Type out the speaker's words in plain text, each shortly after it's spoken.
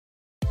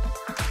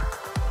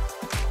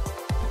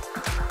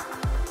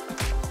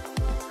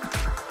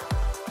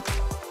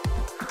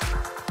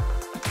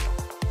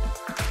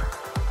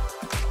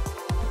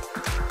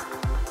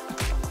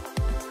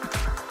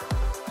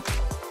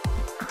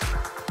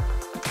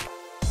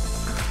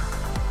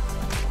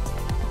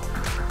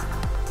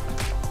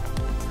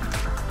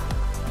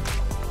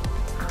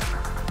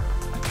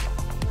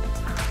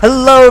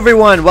Hello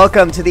everyone,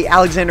 welcome to the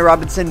Alexander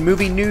Robinson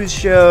Movie News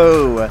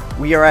Show.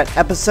 We are at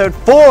episode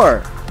 4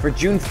 for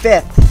June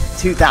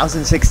 5th,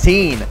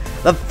 2016.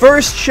 The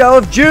first show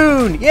of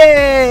June,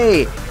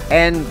 yay!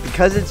 And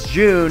because it's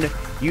June,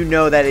 you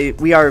know that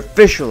we are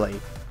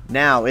officially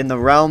now in the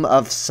realm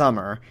of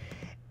summer.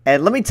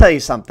 And let me tell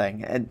you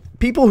something, and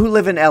people who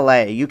live in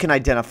LA, you can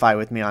identify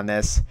with me on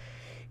this.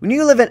 When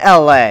you live in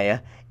LA,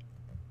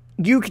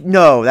 you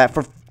know that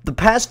for the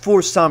past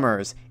 4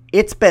 summers,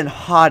 it's been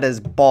hot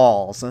as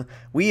balls.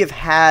 We have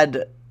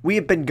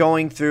been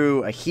going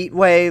through a heat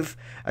wave,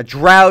 a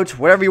drought,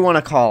 whatever you want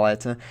to call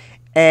it.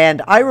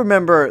 And I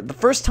remember the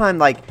first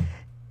time,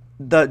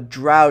 the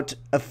drought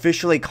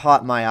officially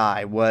caught my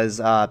eye was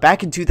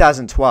back in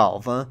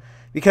 2012.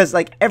 Because,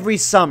 every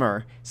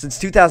summer since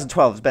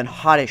 2012 has been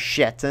hot as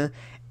shit.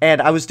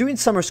 And I was doing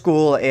summer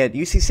school at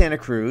UC Santa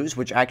Cruz,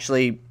 which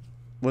actually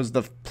was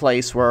the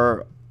place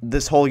where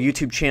this whole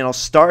YouTube channel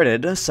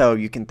started. So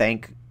you can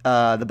thank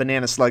the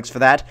Banana Slugs for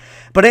that.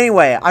 But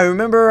anyway, I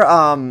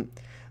remember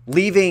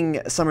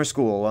leaving summer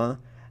school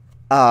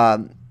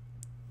in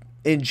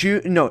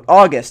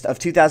August of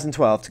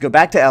 2012 to go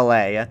back to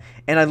LA,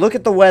 and I look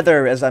at the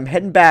weather as I'm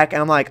heading back,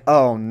 and I'm like,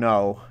 oh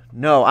no,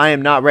 I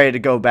am not ready to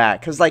go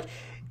back. Because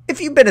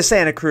if you've been to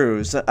Santa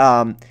Cruz,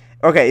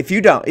 okay, if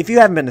you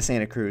haven't been to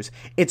Santa Cruz,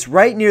 it's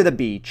right near the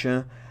beach.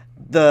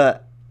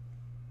 The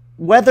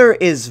weather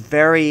is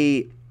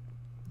very...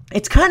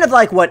 It's kind of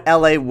like what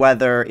LA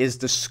weather is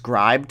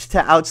described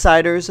to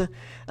outsiders.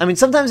 I mean,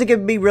 sometimes it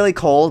can be really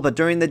cold, but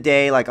during the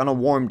day, on a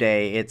warm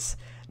day, it's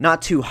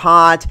not too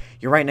hot.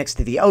 You're right next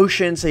to the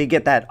ocean, so you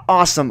get that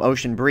awesome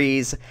ocean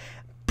breeze.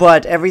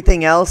 But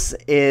everything else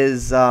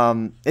is,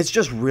 it's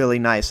just really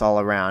nice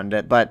all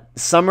around. But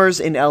summers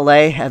in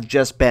LA have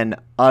just been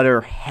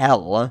utter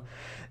hell.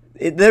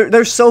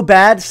 They're so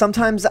bad,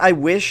 sometimes I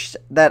wish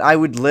that I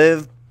would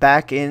live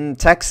back in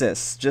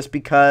Texas, just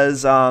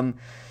because,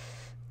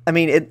 I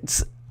mean,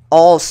 it's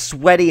all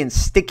sweaty and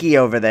sticky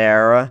over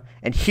there,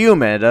 and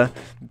humid,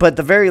 but at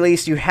the very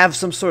least, you have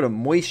some sort of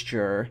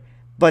moisture.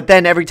 But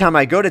then every time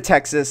I go to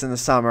Texas in the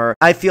summer,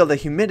 I feel the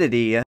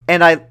humidity,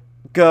 and I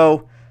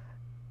go,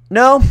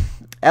 no,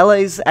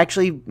 LA's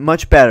actually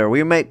much better.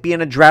 We might be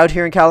in a drought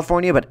here in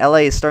California, but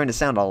LA is starting to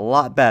sound a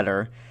lot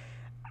better.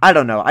 I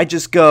don't know. I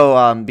just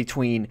go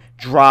between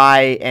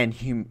dry and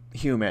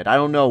humid. I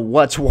don't know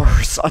what's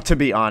worse, to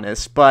be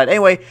honest. But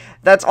anyway,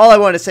 that's all I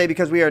want to say,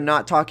 because we are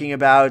not talking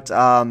about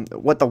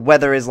what the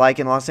weather is like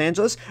in Los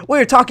Angeles.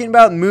 We're talking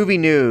about movie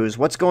news.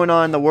 What's going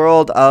on in the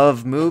world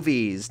of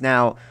movies.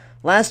 Now,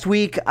 last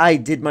week I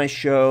did my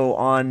show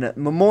on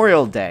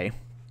Memorial Day.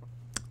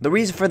 The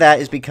reason for that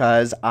is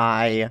because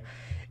I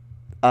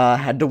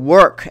had to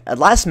work at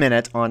last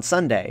minute on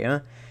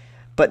Sunday.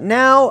 But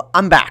now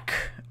I'm back.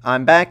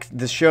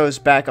 The show's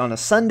back on a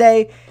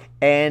Sunday,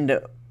 and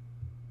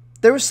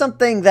there was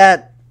something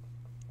that...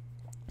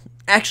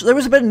 Actually, there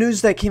was a bit of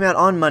news that came out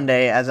on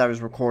Monday as I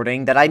was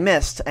recording that I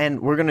missed,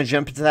 and we're going to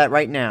jump into that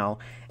right now.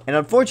 And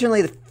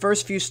unfortunately, the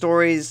first few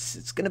stories,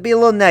 it's going to be a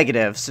little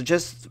negative, so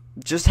just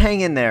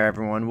hang in there,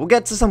 everyone. We'll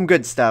get to some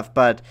good stuff,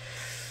 but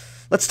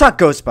let's talk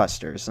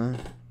Ghostbusters.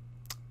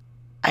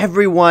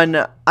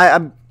 Everyone...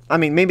 I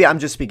mean, maybe I'm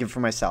just speaking for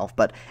myself,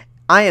 but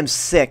I am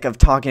sick of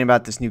talking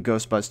about this new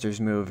Ghostbusters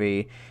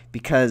movie,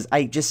 because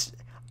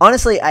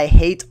honestly, I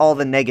hate all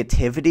the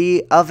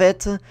negativity of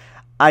it.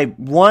 I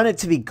want it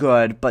to be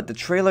good, but the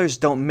trailers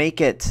don't make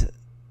it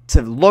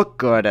to look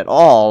good at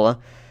all,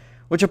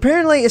 which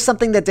apparently is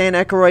something that Dan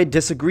Aykroyd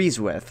disagrees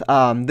with.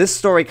 This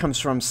story comes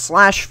from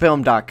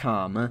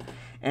slashfilm.com,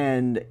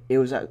 and it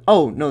was...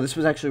 oh, no, this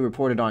was actually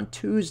reported on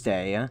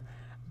Tuesday,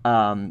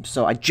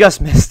 so I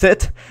just missed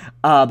it,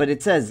 but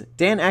it says,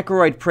 Dan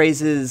Aykroyd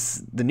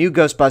praises the new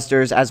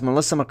Ghostbusters as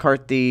Melissa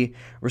McCarthy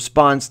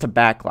responds to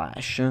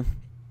backlash.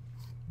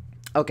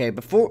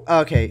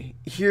 Okay,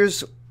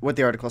 here's what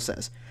the article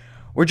says.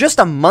 We're just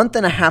a month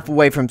and a half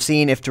away from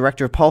seeing if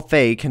director Paul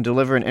Feig can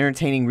deliver an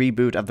entertaining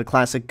reboot of the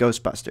classic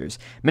Ghostbusters.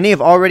 Many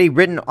have already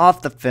written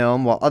off the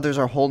film, while others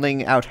are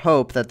holding out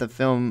hope that the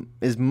film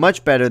is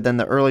much better than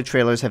the early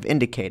trailers have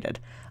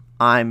indicated.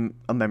 I'm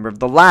a member of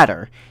the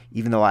latter,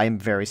 even though I am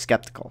very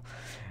skeptical.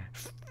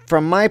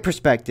 From my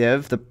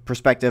perspective, the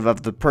perspective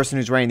of the person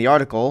who's writing the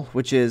article,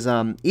 which is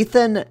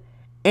Ethan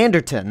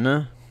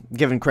Anderton,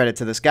 giving credit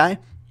to this guy,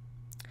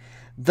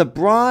 the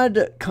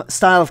broad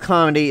style of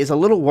comedy is a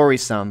little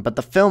worrisome, but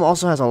the film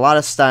also has a lot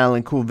of style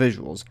and cool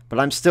visuals, but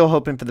I'm still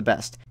hoping for the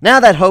best. Now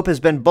that hope has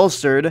been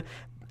bolstered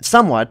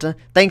somewhat,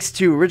 thanks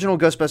to original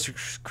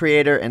Ghostbusters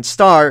creator and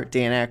star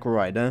Dan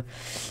Aykroyd,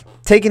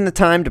 taking the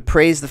time to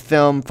praise the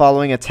film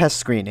following a test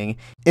screening.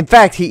 In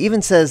fact, he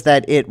even says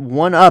that it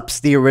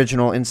one-ups the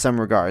original in some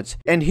regards.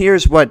 And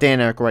here's what Dan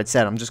Aykroyd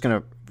said. I'm just going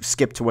to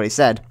skip to what he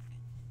said.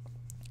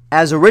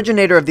 As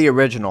originator of the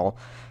original,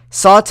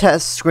 saw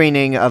test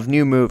screening of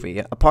new movie.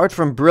 Apart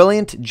from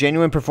brilliant,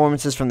 genuine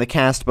performances from the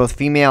cast, both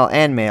female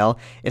and male,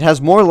 it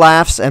has more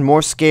laughs and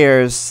more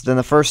scares than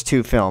the first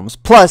 2 films.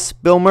 Plus,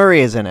 Bill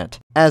Murray is in it.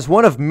 As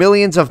one of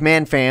millions of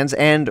Man fans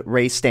and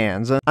Ray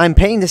stans, I'm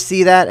paying to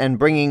see that and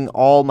bringing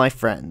all my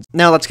friends.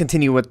 Now let's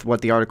continue with what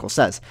the article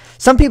says.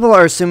 Some people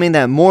are assuming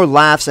that more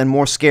laughs and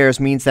more scares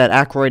means that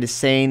Aykroyd is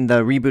saying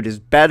the reboot is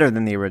better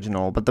than the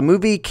original, but the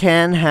movie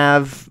can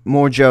have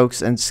more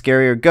jokes and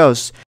scarier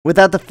ghosts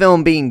without the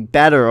film being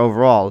better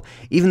overall.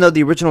 Even though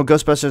the original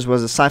Ghostbusters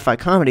was a sci-fi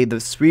comedy,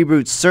 this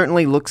reboot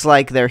certainly looks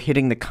like they're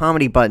hitting the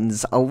comedy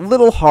buttons a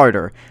little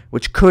harder,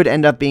 which could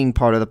end up being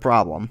part of the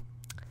problem.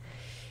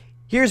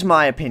 Here's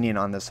my opinion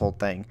on this whole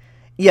thing.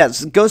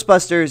 Yes,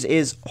 Ghostbusters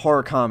is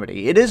horror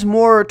comedy. It is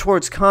more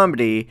towards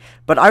comedy,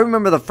 but I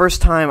remember the first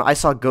time I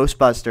saw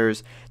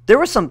Ghostbusters, there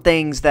were some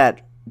things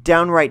that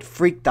downright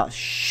freaked the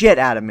shit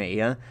out of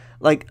me.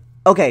 Like,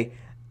 okay,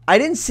 I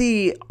didn't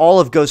see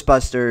all of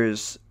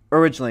Ghostbusters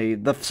originally.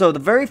 So the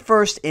very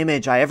first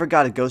image I ever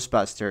got of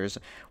Ghostbusters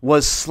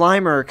was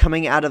Slimer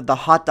coming out of the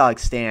hot dog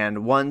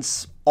stand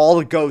once all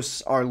the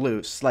ghosts are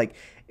loose. Like,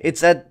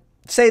 it's at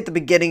the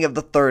beginning of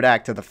the third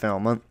act of the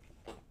film.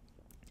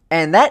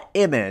 And that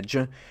image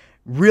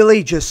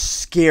really just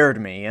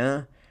scared me.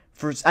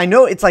 I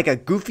know it's like a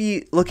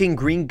goofy-looking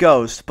green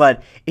ghost,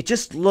 but it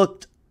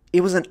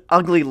was an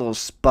ugly little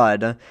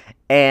spud,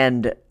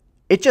 and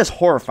it just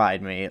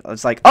horrified me.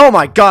 It's like, oh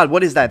my god,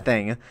 what is that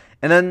thing?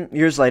 And then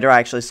years later, I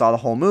actually saw the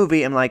whole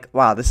movie, and I'm like,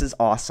 wow, this is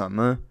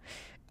awesome.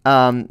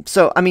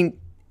 So, I mean,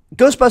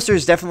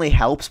 Ghostbusters definitely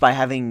helps by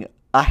having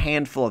a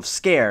handful of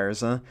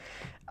scares,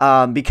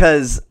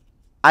 because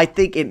I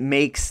think it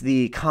makes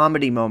the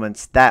comedy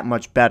moments that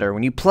much better.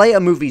 When you play a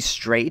movie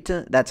straight,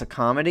 that's a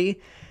comedy,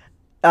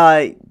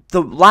 the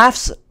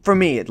laughs, for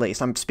me at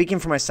least, I'm speaking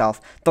for myself,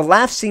 the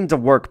laughs seem to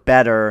work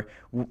better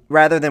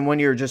rather than when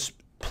you're just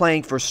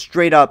playing for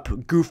straight-up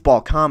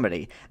goofball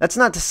comedy. That's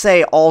not to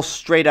say all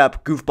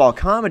straight-up goofball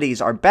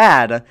comedies are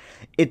bad.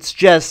 It's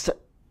just,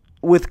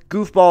 with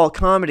goofball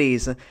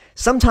comedies,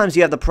 sometimes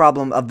you have the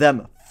problem of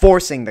them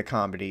forcing the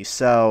comedy,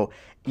 so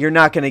you're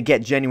not going to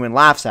get genuine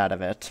laughs out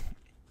of it.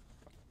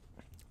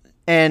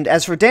 And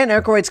as for Dan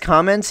Aykroyd's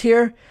comments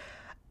here,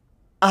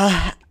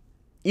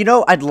 you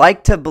know, I'd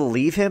like to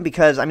believe him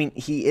because, I mean,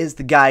 he is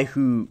the guy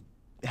who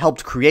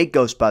helped create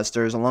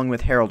Ghostbusters along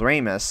with Harold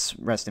Ramis,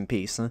 rest in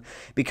peace,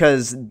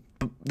 because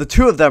the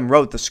two of them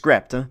wrote the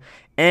script,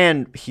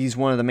 and he's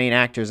one of the main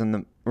actors in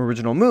the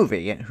original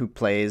movie who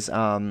plays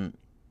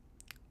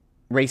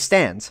Ray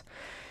Stans.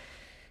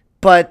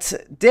 But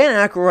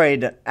Dan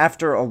Aykroyd,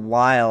 after a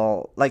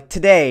while, like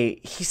today,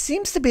 he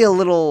seems to be a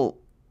little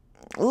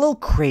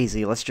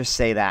crazy, let's just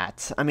say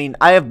that. I mean,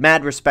 I have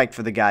mad respect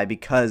for the guy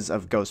because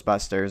of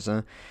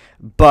Ghostbusters,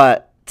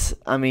 but,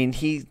 I mean,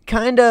 he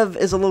kind of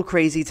is a little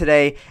crazy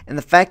today, and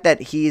the fact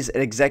that he's an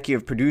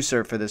executive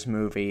producer for this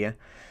movie,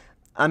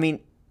 I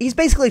mean, he's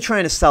basically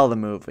trying to sell the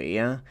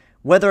movie.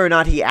 Whether or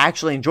not he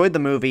actually enjoyed the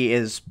movie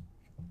is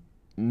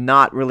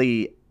not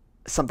really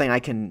something I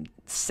can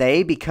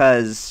say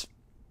because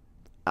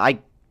I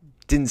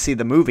didn't see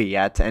the movie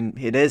yet, and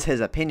it is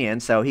his opinion,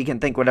 so he can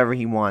think whatever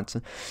he wants.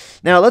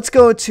 Now, let's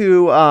go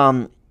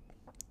to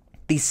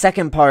the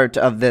second part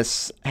of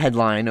this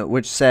headline,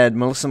 which said,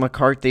 Melissa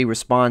McCarthy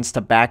responds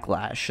to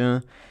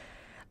backlash.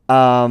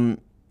 And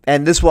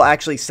this will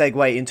actually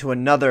segue into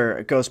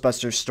another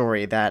Ghostbusters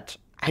story that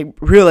I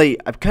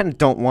kind of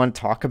don't want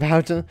to talk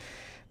about.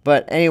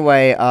 But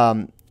anyway,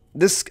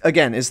 this,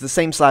 again, is the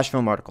same Slash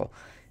Film article.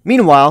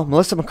 Meanwhile,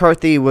 Melissa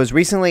McCarthy was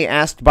recently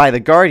asked by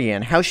The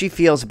Guardian how she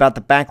feels about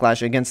the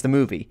backlash against the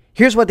movie.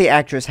 Here's what the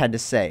actress had to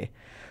say.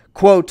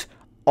 Quote,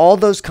 all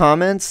those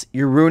comments,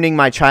 you're ruining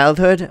my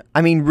childhood?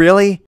 I mean,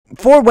 really?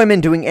 4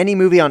 women doing any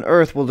movie on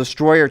Earth will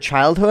destroy your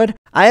childhood?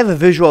 I have a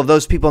visual of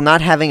those people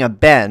not having a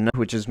Ben,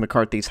 which is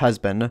McCarthy's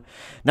husband,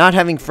 not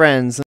having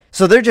friends,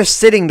 so they're just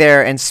sitting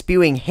there and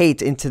spewing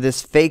hate into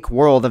this fake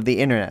world of the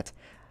internet.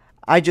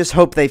 I just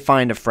hope they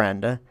find a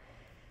friend.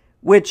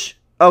 Which,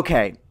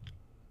 okay.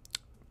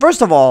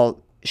 First of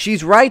all,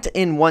 she's right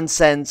in one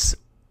sense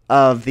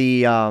of the,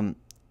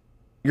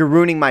 you're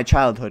ruining my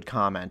childhood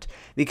comment,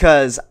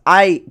 because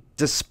I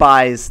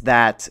despise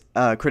that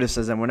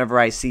criticism whenever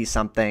I see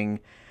something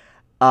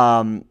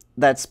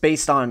that's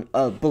based on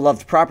a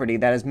beloved property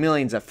that has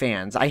millions of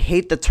fans. I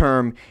hate the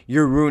term,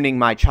 you're ruining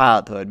my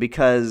childhood,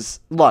 because,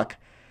 look,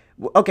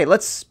 okay,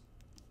 let's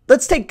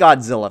take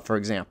Godzilla, for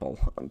example,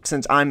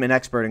 since I'm an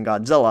expert in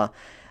Godzilla.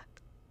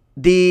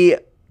 The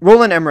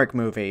Roland Emmerich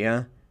movie,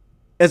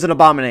 is an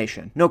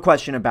abomination. No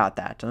question about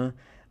that.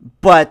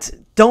 But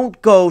don't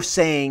go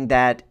saying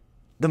that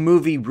the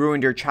movie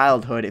ruined your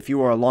childhood if you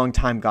were a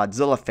longtime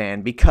Godzilla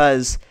fan,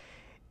 because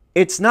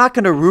it's not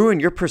going to ruin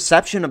your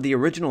perception of the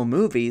original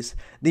movies.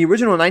 The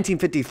original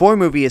 1954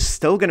 movie is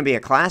still going to be a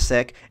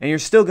classic, and you're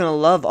still going to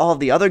love all of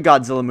the other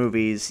Godzilla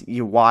movies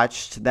you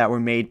watched that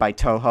were made by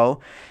Toho.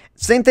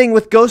 Same thing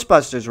with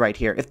Ghostbusters right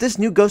here. If this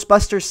new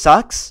Ghostbusters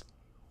sucks,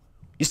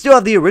 you still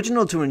have the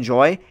original to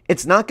enjoy.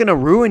 It's not going to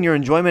ruin your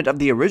enjoyment of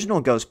the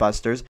original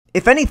Ghostbusters.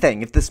 If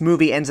anything, if this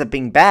movie ends up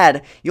being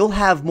bad, you'll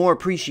have more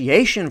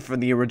appreciation for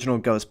the original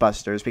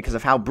Ghostbusters because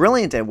of how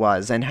brilliant it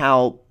was and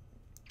how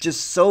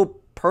just so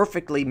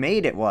perfectly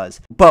made it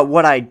was. But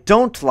what I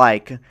don't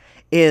like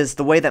is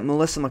the way that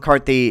Melissa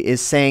McCarthy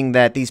is saying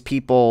that these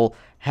people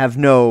have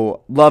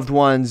no loved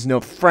ones, no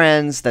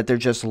friends, that they're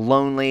just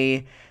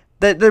lonely,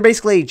 that they're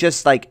basically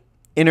just like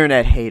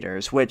internet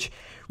haters, which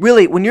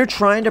really, when you're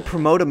trying to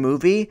promote a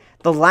movie,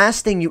 the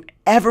last thing you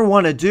ever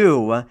want to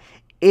do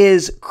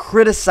is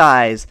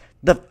criticize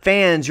the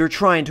fans you're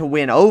trying to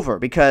win over,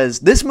 because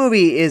this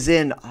movie is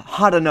in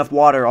hot enough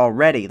water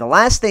already. The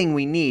last thing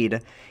we need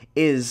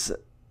is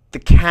the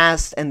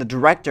cast and the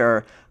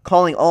director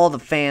calling all the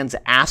fans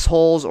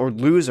assholes or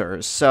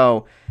losers.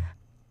 So,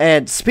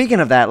 and speaking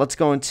of that, let's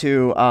go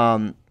into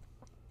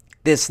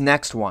this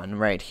next one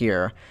right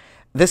here.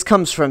 This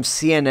comes from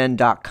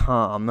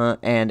CNN.com,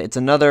 and it's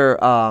another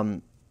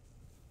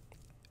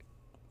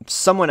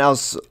someone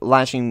else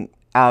lashing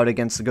out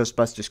against the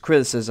Ghostbusters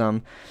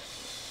criticism.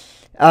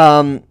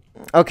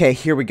 Okay,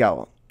 here we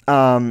go.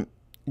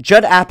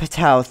 Judd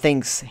Apatow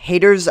thinks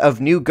haters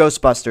of new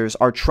Ghostbusters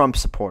are Trump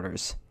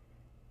supporters.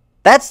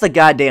 That's the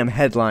goddamn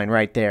headline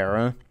right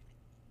there.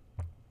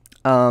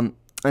 And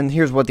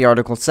here's what the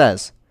article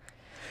says.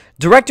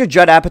 Director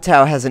Judd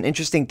Apatow has an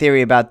interesting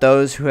theory about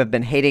those who have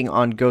been hating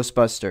on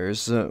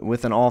Ghostbusters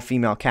with an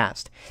all-female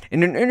cast.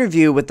 In an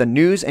interview with the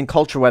news and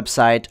culture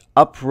website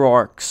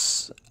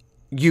Uproxx,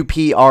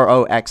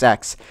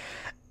 UPROXX,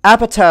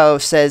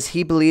 Apatow says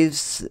he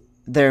believes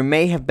there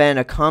may have been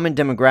a common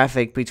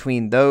demographic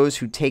between those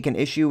who take an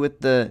issue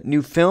with the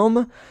new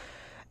film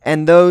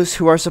and those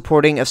who are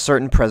supporting a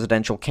certain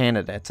presidential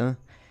candidate.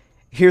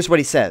 Here's what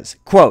he says,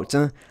 quote,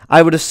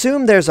 I would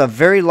assume there's a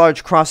very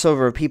large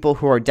crossover of people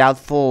who are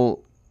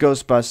doubtful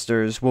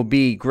Ghostbusters will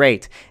be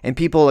great, and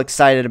people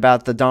excited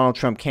about the Donald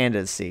Trump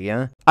candidacy.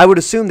 I would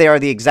assume they are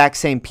the exact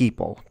same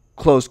people,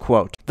 close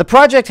quote. The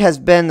project has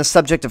been the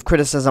subject of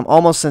criticism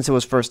almost since it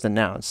was first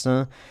announced.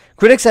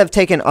 Critics have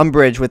taken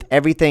umbrage with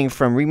everything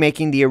from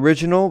remaking the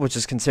original, which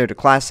is considered a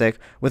classic,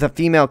 with a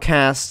female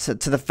cast,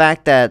 to the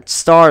fact that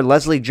star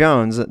Leslie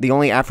Jones, the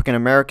only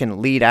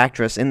African-American lead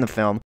actress in the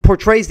film,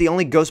 portrays the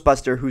only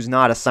Ghostbuster who's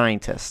not a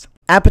scientist.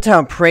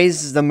 Apatow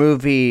praises the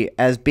movie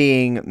as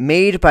being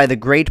made by the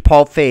great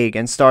Paul Feig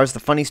and stars the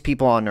funniest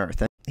people on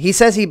earth. He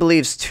says he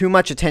believes too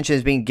much attention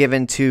is being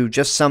given to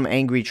just some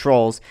angry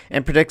trolls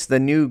and predicts the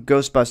new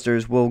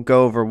Ghostbusters will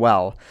go over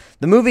well.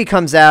 The movie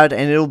comes out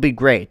and it'll be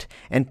great,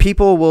 and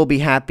people will be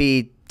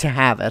happy to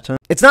have it.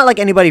 It's not like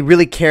anybody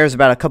really cares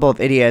about a couple of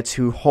idiots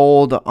who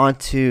hold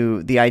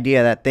onto the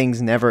idea that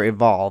things never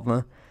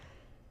evolve.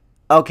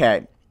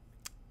 Okay.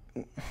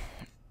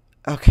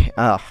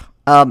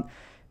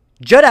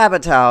 Judd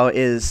Apatow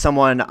is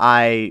someone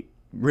I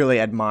really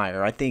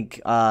admire. I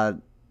think,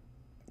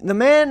 the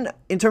man,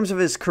 in terms of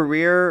his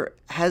career,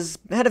 has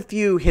had a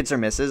few hits or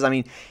misses. I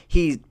mean,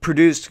 he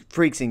produced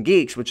Freaks and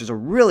Geeks, which is a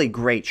really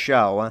great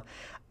show.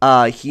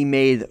 He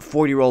made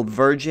 40-Year-Old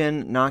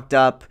Virgin, Knocked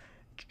Up,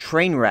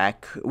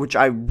 Trainwreck, which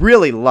I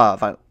really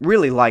love. I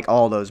really like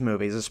all those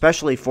movies,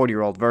 especially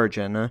 40-Year-Old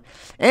Virgin.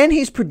 And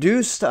he's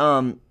produced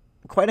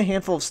quite a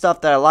handful of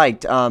stuff that I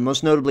liked,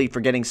 most notably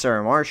Forgetting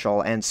Sarah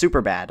Marshall and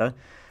Superbad.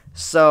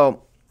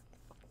 So...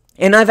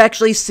 And I've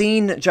actually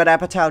seen Judd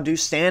Apatow do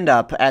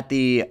stand-up at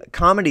the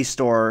Comedy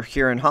Store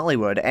here in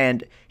Hollywood,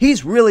 and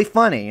he's really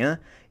funny.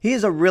 He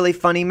is a really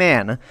funny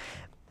man.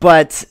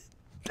 But,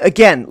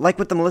 again, like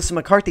with the Melissa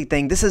McCarthy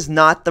thing, this is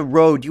not the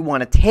road you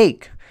want to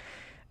take.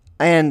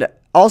 And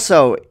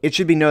also, it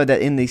should be noted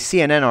that in the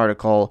CNN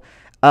article,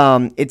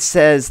 it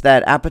says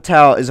that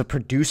Apatow is a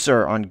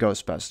producer on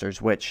Ghostbusters,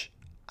 which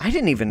I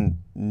didn't even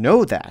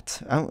know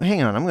that.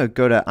 Hang on, I'm going to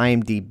go to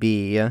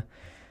IMDb.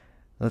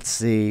 Let's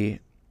see...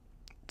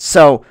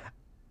 So,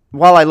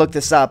 while I look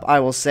this up,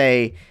 I will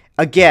say,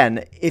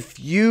 again, if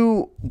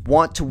you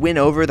want to win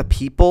over the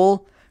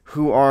people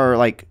who are,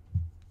 like,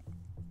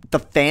 the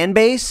fan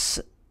base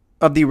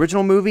of the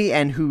original movie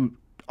and who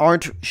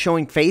aren't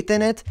showing faith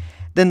in it,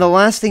 then the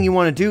last thing you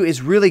want to do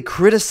is really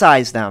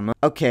criticize them.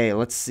 Okay,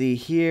 let's see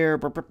here.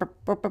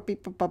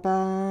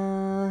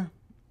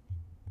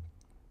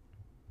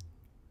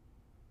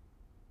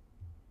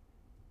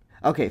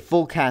 Okay,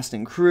 full cast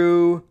and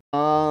crew.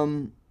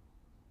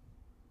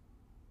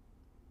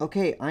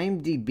 Okay,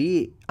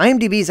 IMDb.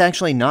 IMDb is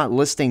actually not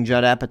listing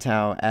Judd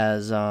Apatow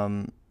as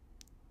a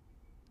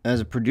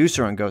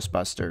producer on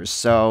Ghostbusters,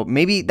 so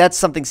maybe that's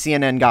something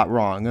CNN got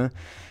wrong.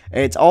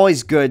 It's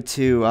always good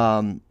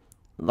to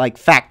like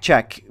fact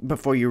check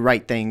before you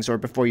write things or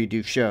before you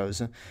do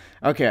shows.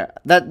 Okay,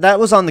 that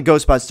was on the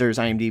Ghostbusters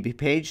IMDb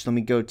page. Let me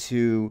go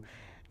to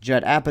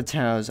Judd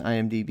Apatow's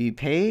IMDb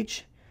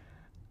page.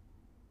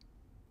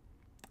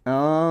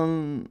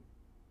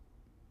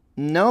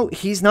 No,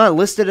 he's not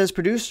listed as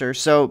producer,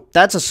 so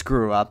that's a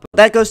screw up.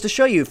 That goes to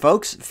show you,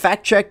 folks,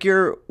 fact check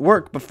your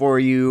work before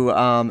you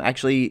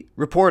actually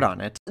report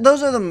on it.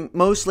 Those are the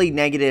mostly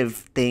negative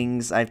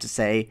things I have to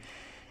say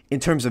in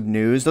terms of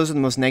news. Those are the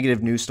most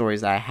negative news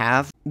stories that I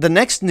have. The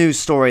next news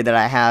story that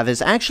I have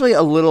is actually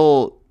a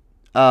little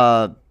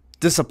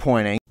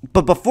disappointing.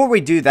 But before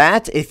we do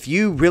that, if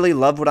you really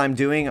love what I'm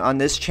doing on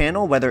this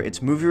channel, whether it's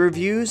movie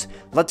reviews,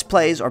 let's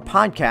plays, or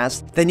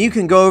podcasts, then you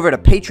can go over to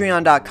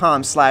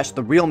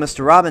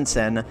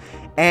patreon.com/TheRealMrRobinson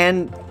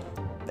and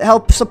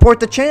help support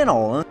the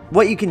channel.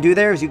 What you can do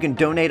there is you can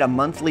donate a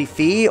monthly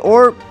fee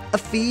or a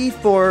fee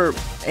for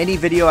any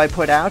video I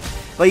put out,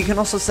 but you can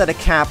also set a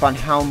cap on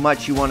how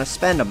much you want to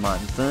spend a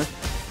month.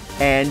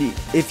 And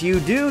if you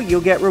do,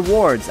 you'll get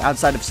rewards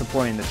outside of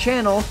supporting the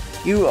channel.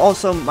 You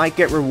also might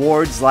get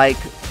rewards like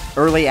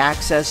early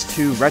access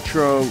to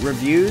retro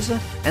reviews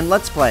and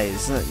Let's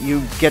Plays.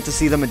 You get to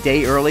see them a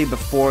day early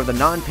before the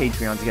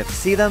non-Patreons get to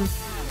see them.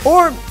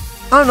 Or,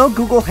 I don't know,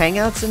 Google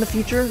Hangouts in the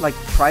future, like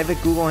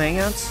private Google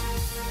Hangouts.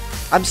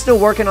 I'm still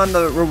working on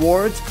the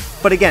rewards,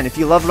 but again, if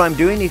you love what I'm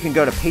doing, you can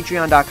go to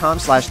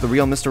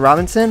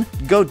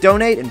patreon.com/TheRealMrRobinson, go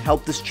donate and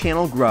help this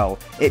channel grow.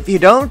 If you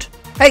don't,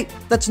 hey,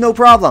 that's no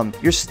problem.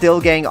 You're still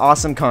getting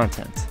awesome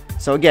content.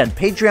 So again,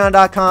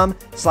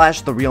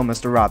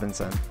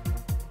 patreon.com/TheRealMrRobinson.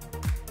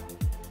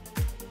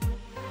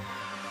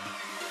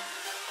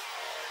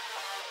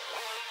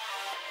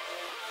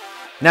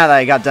 Now that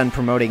I got done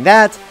promoting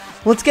that,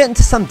 let's get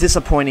into some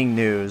disappointing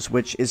news,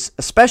 which is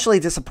especially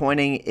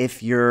disappointing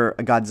if you're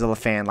a Godzilla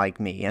fan like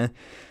me.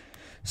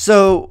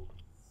 So,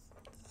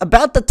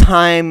 about the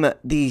time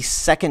the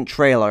second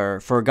trailer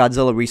for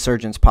Godzilla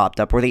Resurgence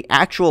popped up, or the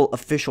actual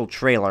official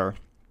trailer,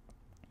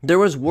 there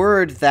was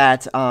word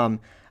that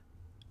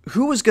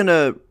who was going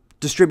to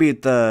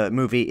distribute the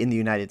movie in the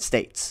United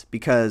States,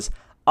 because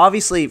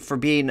obviously, for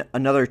being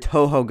another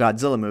Toho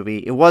Godzilla movie,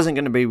 it wasn't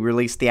going to be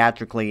released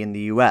theatrically in the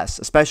US,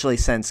 especially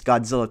since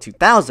Godzilla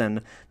 2000,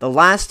 the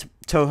last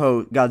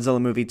Toho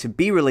Godzilla movie to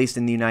be released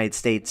in the United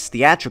States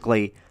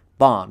theatrically,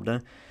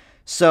 bombed.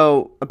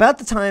 So, about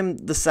the time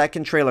the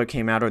second trailer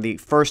came out, or the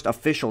first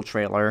official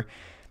trailer,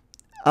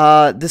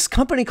 this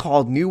company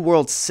called New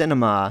World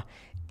Cinema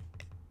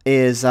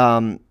is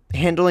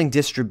handling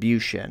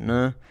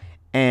distribution,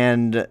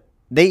 and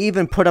they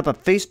even put up a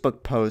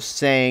Facebook post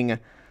saying,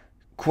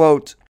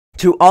 quote,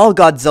 "To all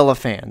Godzilla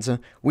fans,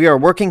 we are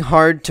working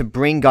hard to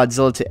bring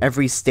Godzilla to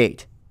every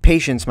state.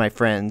 Patience, my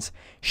friends.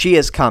 She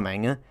is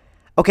coming."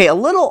 Okay, a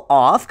little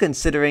off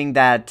considering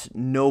that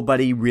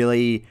nobody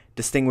really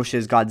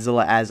distinguishes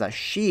Godzilla as a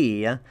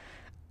she.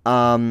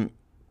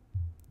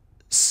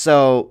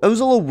 So it was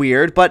a little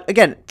weird, but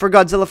again, for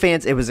Godzilla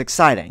fans, it was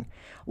exciting.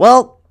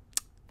 Well,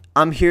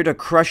 I'm here to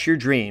crush your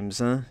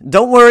dreams.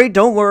 Don't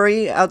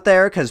worry out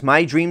there, because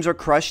my dreams are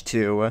crushed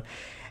too.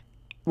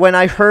 When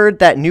I heard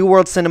that New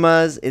World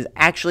Cinemas is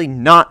actually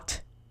not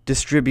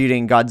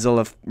distributing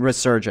Godzilla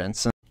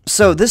Resurgence.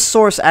 So this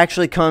source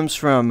actually comes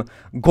from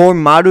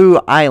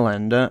Gormaru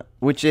Island,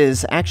 which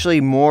is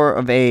actually more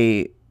of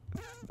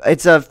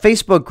it's a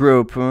Facebook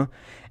group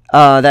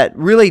that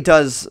really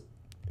does,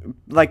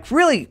 like,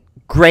 really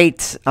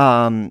great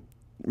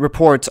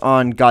reports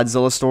on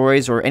Godzilla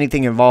stories or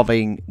anything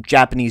involving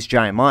Japanese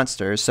giant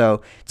monsters.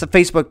 So it's a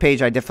Facebook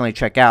page I definitely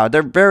check out.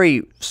 They're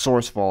very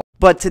sourceful.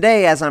 But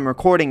today, as I'm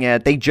recording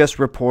it, they just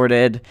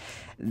reported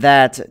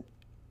that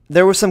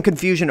there was some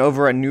confusion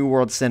over at New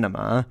World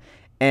Cinema.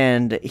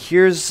 And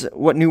here's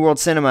what New World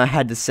Cinema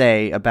had to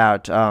say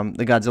about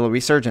the Godzilla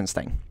Resurgence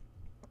thing.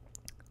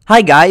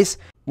 "Hi guys,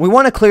 we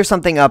want to clear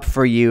something up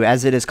for you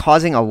as it is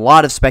causing a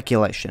lot of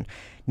speculation.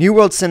 New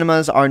World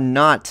Cinemas are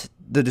not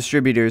the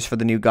distributors for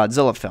the new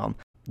Godzilla film.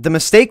 The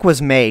mistake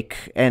was made,"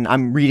 and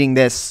I'm reading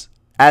this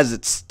as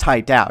it's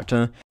typed out,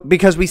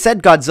 "because we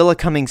said Godzilla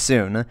coming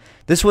soon.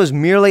 This was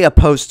merely a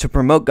post to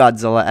promote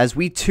Godzilla, as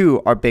we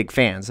too are big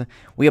fans.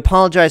 We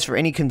apologize for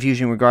any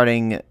confusion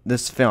regarding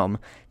this film.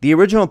 The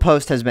original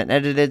post has been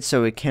edited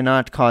so it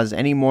cannot cause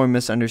any more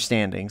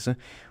misunderstandings.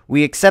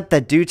 We accept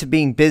that due to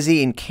being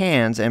busy in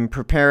Cannes and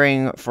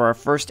preparing for our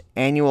first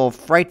annual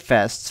Fright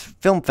Fest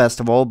film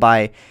festival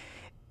by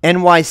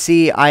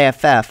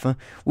NYCIFF,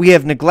 we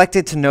have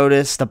neglected to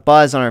notice the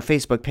buzz on our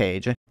Facebook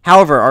page.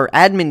 However, our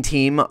admin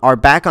team are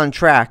back on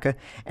track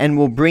and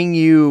will bring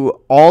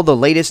you all the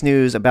latest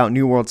news about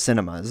New World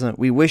Cinemas.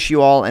 We wish you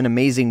all an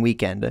amazing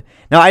weekend."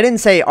 Now, I didn't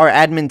say our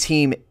admin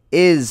team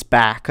is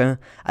back.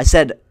 I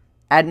said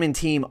admin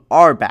team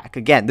are back.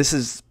 Again, this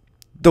is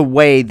the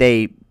way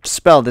they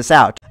spell this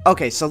out.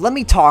 Okay, so let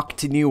me talk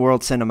to New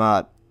World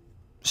Cinema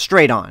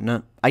straight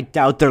on. I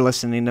doubt they're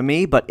listening to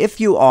me, but if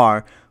you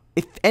are,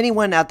 if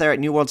anyone out there at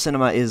New World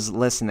Cinema is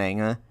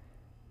listening,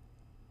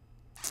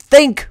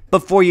 think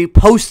before you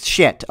post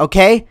shit,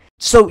 okay?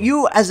 So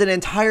you, as an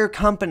entire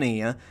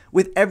company,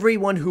 with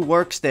everyone who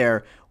works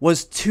there,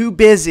 was too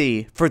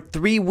busy for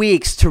 3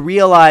 weeks to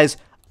realize,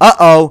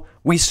 uh-oh,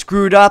 we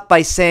screwed up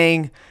by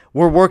saying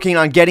we're working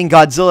on getting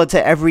Godzilla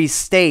to every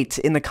state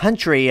in the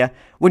country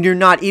when you're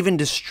not even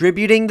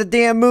distributing the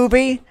damn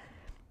movie?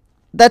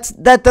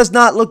 That does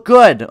not look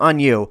good on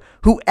you.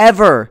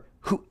 Whoever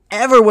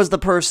was the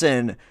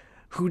person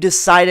who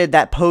decided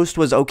that post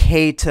was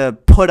okay to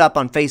put up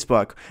on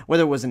Facebook,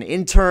 whether it was an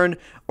intern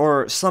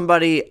or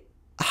somebody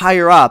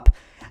higher up,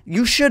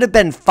 you should have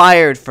been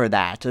fired for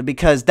that,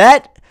 because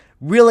that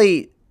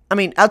really, I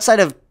mean, outside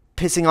of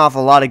pissing off a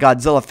lot of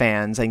Godzilla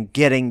fans and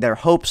getting their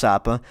hopes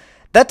up,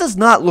 that does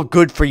not look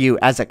good for you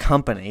as a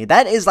company.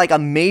 That is like a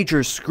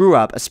major screw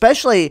up,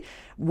 especially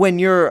when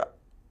you're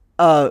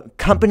a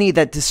company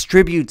that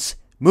distributes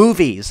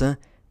movies.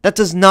 That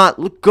does not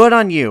look good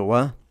on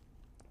you.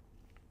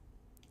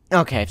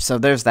 Okay, so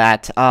there's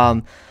that.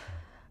 Now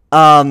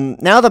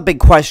the big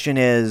question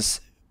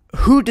is,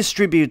 who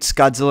distributes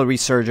Godzilla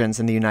Resurgence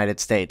in the United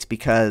States?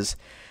 Because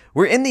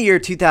we're in the year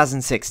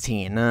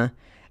 2016,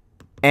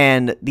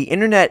 and the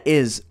internet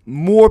is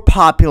more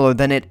popular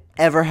than it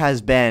ever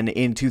has been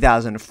in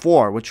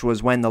 2004, which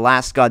was when the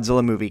last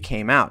Godzilla movie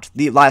came out.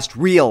 The last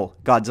real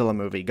Godzilla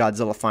movie,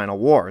 Godzilla Final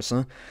Wars.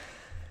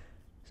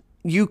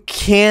 You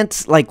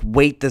can't,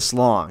 wait this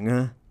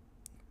long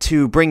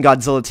to bring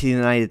Godzilla to the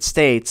United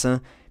States,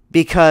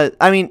 because,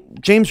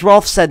 James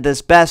Rolfe said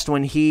this best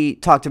when he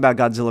talked about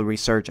Godzilla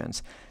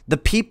Resurgence. The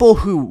people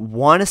who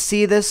want to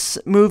see this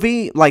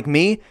movie, like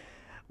me,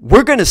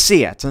 we're going to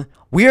see it.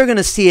 We are going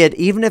to see it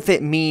even if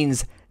it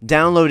means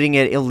downloading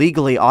it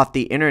illegally off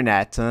the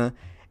internet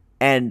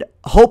and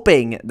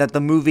hoping that the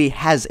movie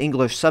has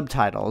English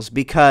subtitles,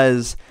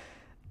 because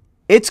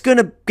it's going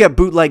to get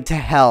bootlegged to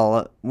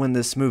hell when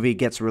this movie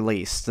gets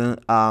released.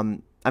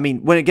 When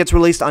it gets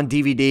released on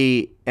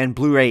DVD and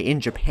Blu-ray in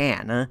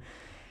Japan,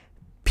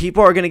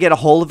 people are going to get a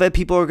hold of it.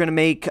 People are going to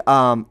make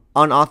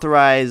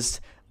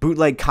unauthorized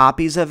bootleg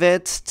copies of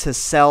it to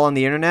sell on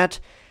the internet.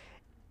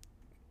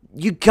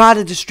 You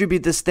gotta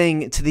distribute this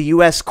thing to the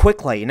US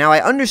quickly. Now,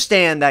 I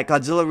understand that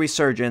Godzilla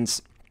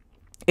Resurgence,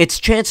 its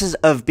chances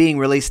of being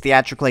released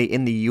theatrically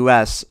in the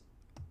US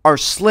are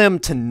slim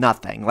to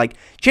nothing.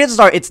 Chances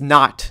are it's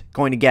not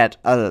going to get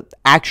an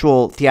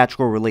actual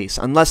theatrical release,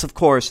 unless, of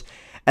course,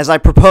 as I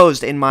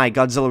proposed in my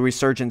Godzilla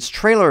Resurgence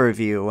trailer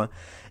review,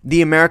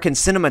 the American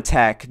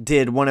Cinematheque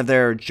did one of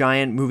their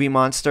giant movie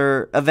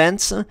monster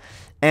events,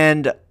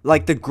 and,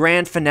 the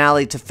grand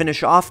finale to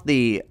finish off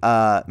the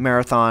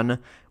marathon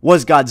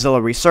was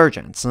Godzilla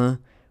Resurgence,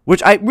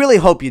 which I really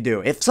hope you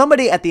do. If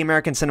somebody at the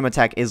American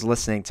Cinematheque is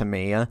listening to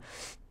me,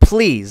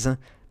 please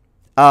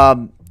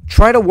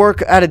try to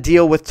work out a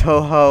deal with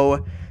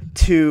Toho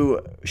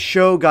to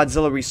show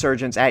Godzilla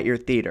Resurgence at your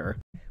theater.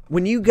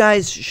 When you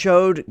guys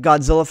showed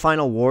Godzilla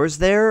Final Wars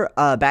there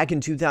back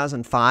in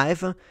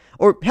 2005,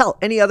 or hell,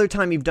 any other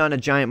time you've done a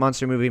giant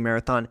monster movie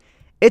marathon,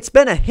 it's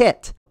been a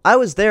hit. I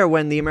was there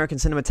when the American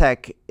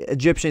Cinematheque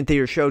Egyptian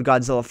Theater showed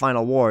Godzilla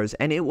Final Wars,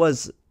 and it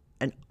was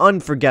an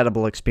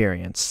unforgettable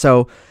experience.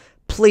 So,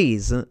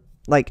 please,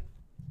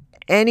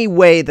 any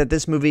way that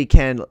this movie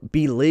can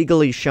be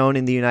legally shown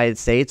in the United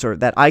States, or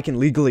that I can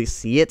legally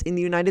see it in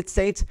the United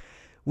States,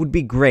 would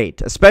be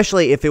great,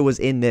 especially if it was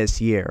in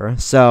this year.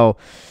 So,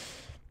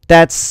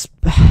 that's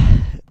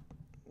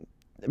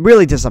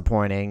really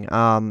disappointing.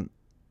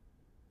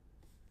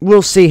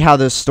 We'll see how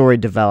this story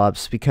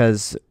develops,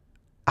 because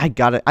I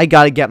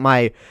gotta get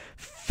my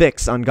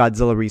fix on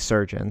Godzilla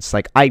Resurgence.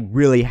 I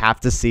really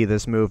have to see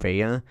this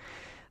movie.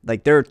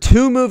 There are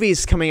 2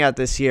 movies coming out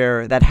this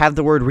year that have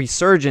the word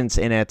Resurgence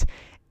in it,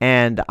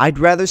 and I'd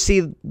rather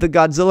see the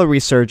Godzilla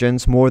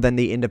Resurgence more than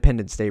the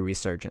Independence Day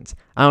Resurgence.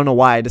 I don't know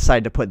why I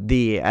decided to put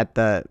 "the" at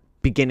the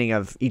beginning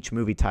of each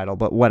movie title,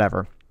 but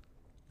whatever.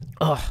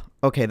 Ugh.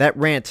 Okay, that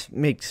rant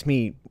makes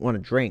me want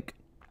to drink.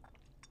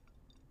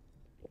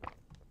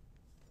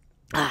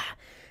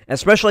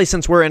 Especially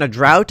since we're in a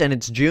drought and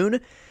it's June,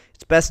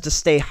 it's best to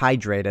stay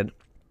hydrated.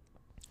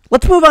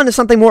 Let's move on to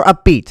something more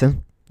upbeat.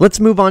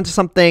 Let's move on to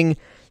something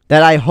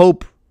that I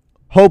hope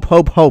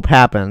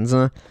happens.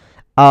 Let's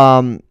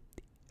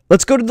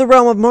go to the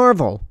realm of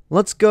Marvel.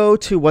 Let's go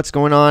to what's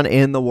going on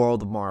in the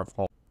world of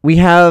Marvel. We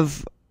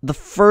have the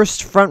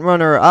first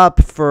frontrunner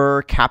up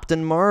for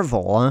Captain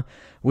Marvel,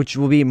 which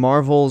will be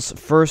Marvel's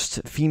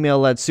first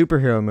female-led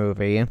superhero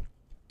movie.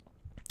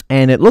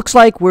 And it looks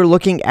like we're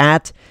looking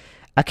at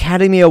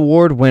Academy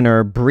Award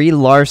winner Brie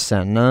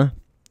Larson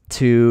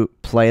to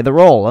play the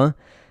role,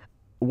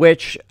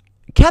 which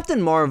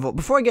Captain Marvel,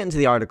 before I get into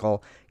the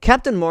article,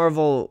 Captain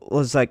Marvel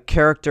was a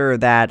character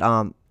that,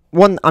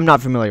 one, I'm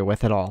not familiar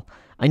with at all.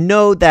 I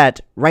know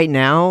that right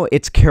now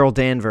it's Carol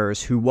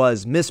Danvers, who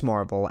was Miss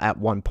Marvel at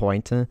one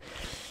point,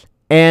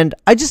 and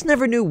I just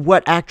never knew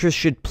what actress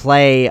should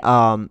play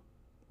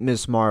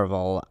Miss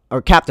Marvel,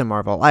 or Captain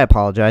Marvel, I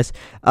apologize.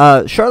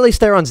 Charlize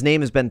Theron's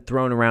name has been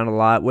thrown around a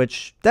lot,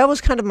 which, that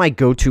was kind of my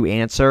go-to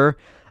answer.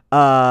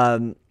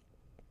 Ronda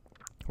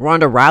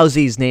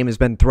Rousey's name has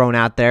been thrown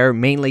out there,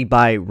 mainly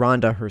by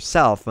Ronda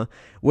herself,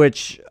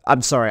 which,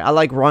 I'm sorry, I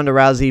like Ronda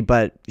Rousey,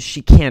 but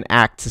she can't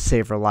act to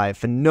save her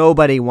life, and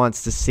nobody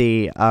wants to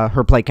see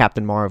her play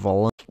Captain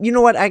Marvel. You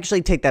know what,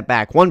 actually take that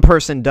back. One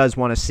person does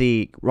want to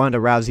see Ronda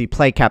Rousey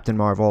play Captain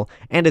Marvel,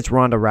 and it's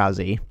Ronda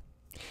Rousey.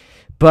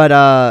 But,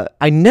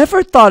 I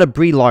never thought of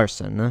Brie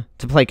Larson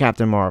to play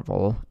Captain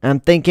Marvel, and I'm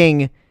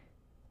thinking,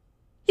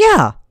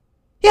 yeah,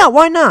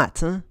 why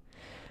not?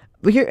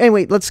 But here,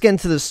 anyway, let's get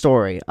into the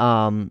story.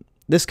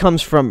 This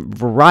comes from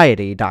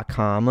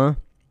Variety.com,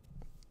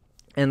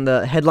 and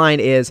the headline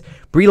is,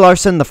 Brie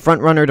Larson, the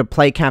frontrunner to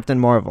play Captain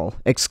Marvel,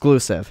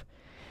 exclusive.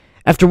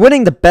 After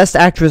winning the Best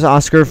Actress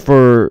Oscar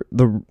for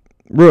The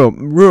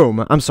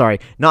Room, I'm sorry,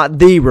 not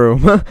The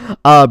Room,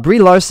 Brie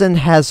Larson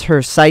has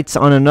her sights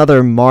on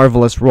another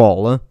marvelous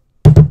role.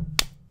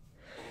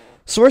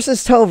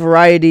 Sources tell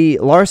Variety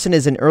Larson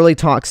is in early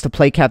talks to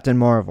play Captain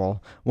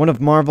Marvel, one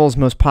of Marvel's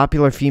most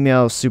popular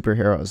female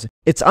superheroes.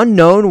 It's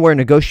unknown where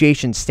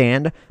negotiations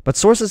stand, but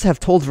sources have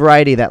told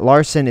Variety that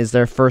Larson is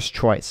their first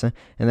choice, and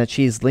that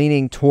she's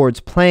leaning towards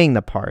playing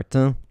the part.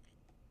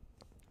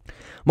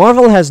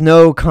 Marvel has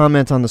no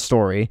comment on the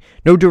story.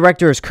 No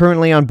director is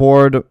currently on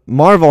board.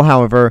 Marvel,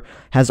 however,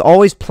 has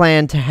always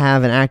planned to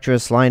have an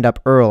actress lined up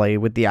early,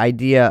 with the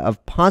idea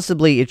of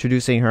possibly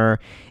introducing her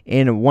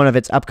in one of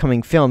its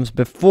upcoming films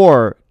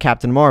before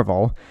Captain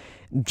Marvel,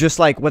 just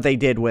like what they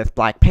did with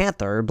Black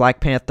Panther. Black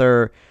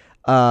Panther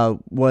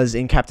was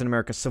in Captain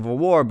America Civil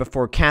War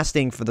before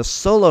casting for the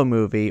solo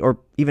movie, or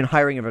even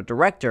hiring of a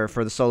director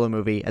for the solo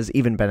movie, has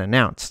even been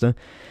announced.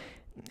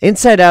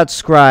 Inside Out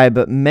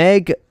scribe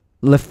Meg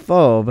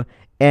Lefauve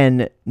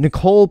and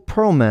Nicole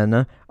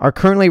Perlman are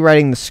currently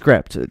writing the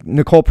script.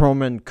 Nicole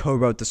Perlman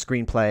co-wrote the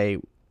screenplay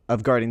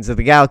of Guardians of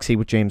the Galaxy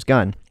with James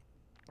Gunn,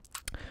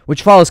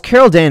 which follows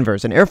Carol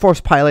Danvers, an Air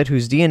Force pilot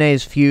whose DNA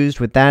is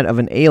fused with that of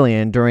an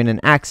alien during an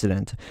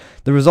accident.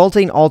 The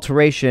resulting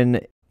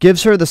alteration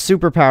gives her the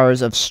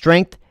superpowers of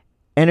strength,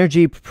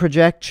 energy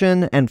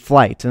projection, and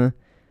flight.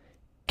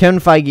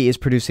 Kevin Feige is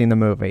producing the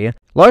movie.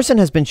 Larson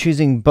has been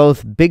choosing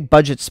both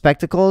big-budget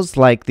spectacles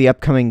like the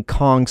upcoming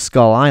Kong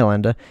Skull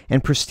Island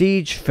and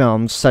prestige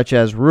films such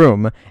as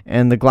Room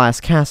and The Glass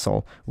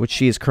Castle, which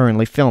she is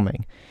currently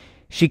filming.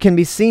 She can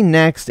be seen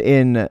next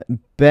in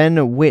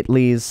Ben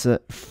Whitley's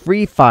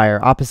Free Fire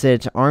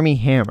opposite Armie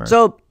Hammer.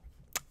 So,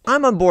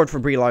 I'm on board for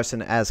Brie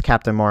Larson as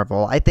Captain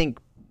Marvel. I think,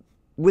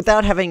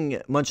 without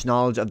having much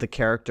knowledge of the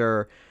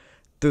character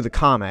through the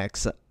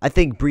comics, I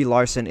think Brie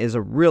Larson is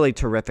a really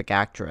terrific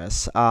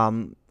actress.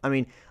 I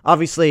mean,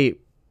 obviously,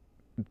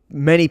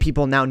 many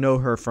people now know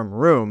her from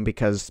Room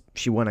because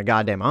she won a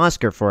goddamn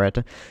Oscar for it.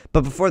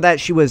 But before that,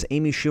 she was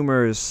Amy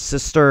Schumer's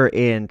sister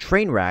in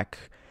Trainwreck.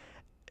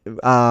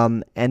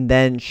 And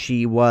then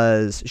she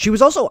was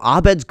also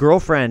Abed's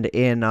girlfriend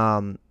in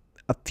a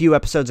few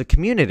episodes of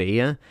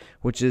Community,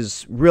 which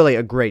is really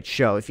a great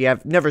show. If you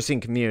have never seen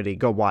Community,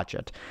 go watch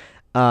it.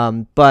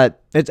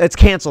 But it's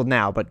canceled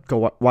now, but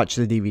go watch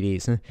the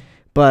DVDs.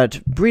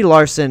 But Brie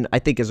Larson, I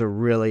think, is a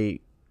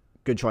really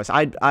good choice.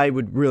 I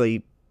would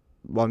really,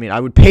 well, I mean, I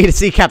would pay to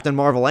see Captain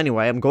Marvel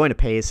anyway. I'm going to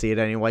pay to see it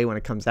anyway when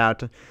it comes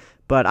out.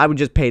 But I would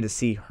just pay to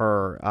see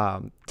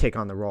her take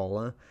on the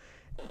role.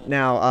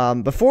 Now,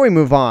 before we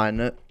move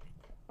on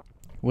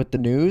with the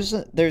news,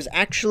 there's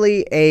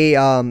actually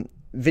a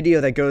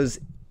video that goes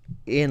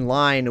in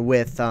line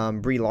with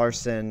Brie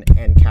Larson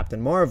and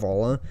Captain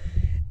Marvel,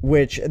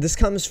 which this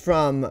comes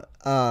from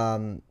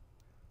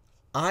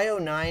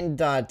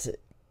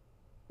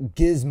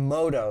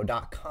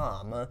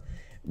io9.gizmodo.com,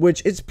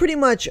 which is pretty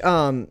much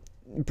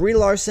Brie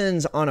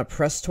Larson's on a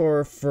press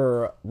tour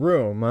for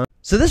Room.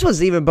 So this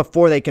was even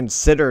before they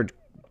considered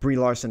Brie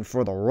Larson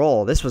for the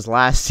role. This was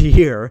last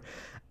year.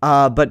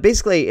 But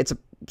basically, it's a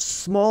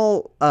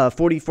small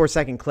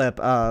 44-second clip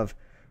of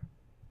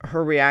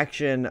her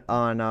reaction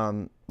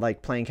on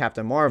like playing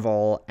Captain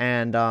Marvel,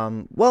 and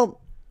well,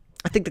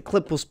 I think the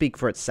clip will speak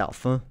for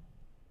itself. A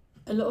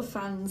lot of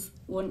fans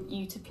want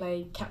you to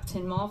play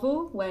Captain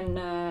Marvel when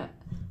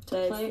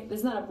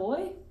isn't that a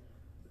boy?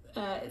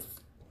 It's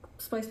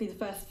supposed to be the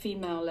first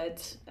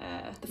female-led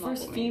the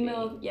first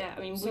female movie. Yeah,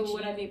 I mean, so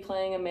would I be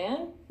playing a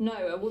man? No,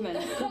 a woman.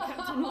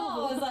 Captain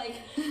Marvel. I was like,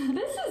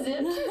 this is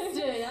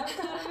interesting. I'm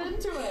kind of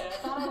into it. I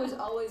thought I was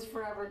always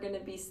forever going to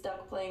be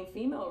stuck playing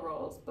female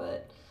roles,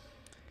 but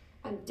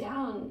I'm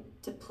down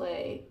to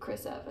play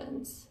Chris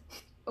Evans.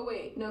 Oh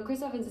wait, no,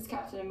 Chris Evans is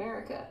Captain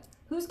America.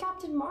 Who's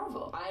Captain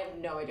Marvel? I have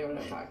no idea what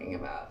I'm talking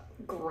about.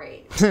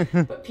 Great.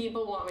 But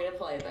people want me to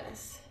play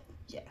this.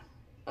 Yeah.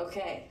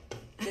 Okay.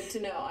 Good to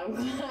know. I'm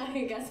glad.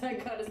 I guess I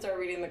gotta start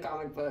reading the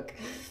comic book.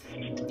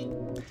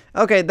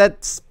 Okay,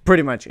 that's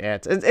pretty much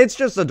it. It's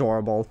just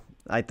adorable,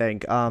 I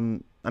think. I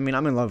mean,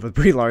 I'm in love with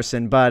Brie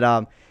Larson, but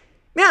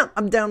yeah,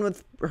 I'm down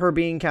with her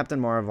being Captain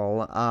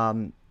Marvel.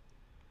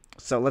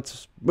 So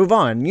let's move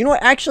on. You know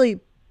what? Actually,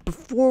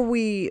 before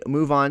we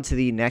move on to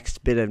the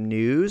next bit of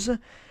news,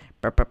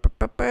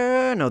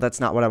 no, that's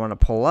not what I want to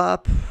pull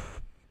up.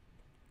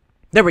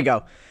 There we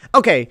go.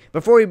 Okay,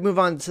 before we move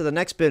on to the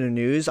next bit of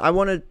news, I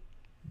want to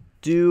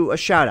do a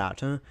shout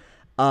out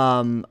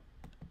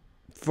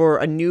for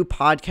a new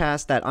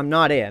podcast that I'm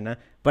not in,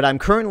 but I'm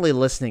currently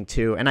listening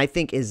to, and I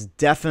think is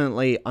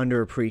definitely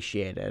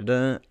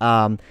underappreciated.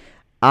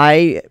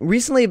 I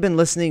recently have been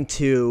listening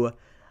to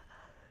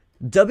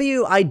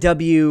WIWLN,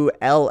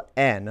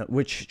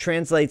 which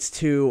translates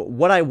to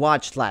What I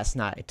Watched Last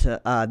Night.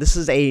 This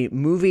is a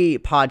movie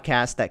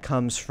podcast that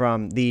comes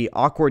from the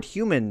Awkward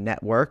Human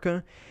Network.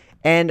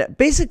 And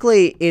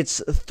basically,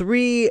 it's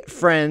three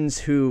friends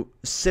who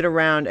sit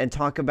around and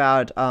talk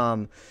about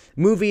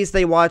movies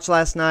they watched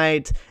last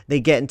night. They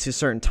get into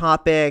certain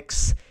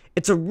topics.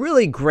 It's a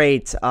really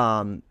great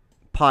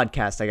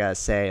podcast, I gotta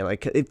say.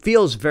 Like, it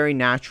feels very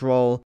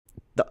natural.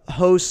 The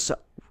hosts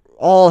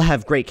all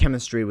have great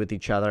chemistry with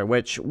each other,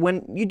 which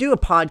when you do a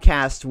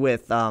podcast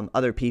with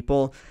other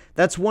people,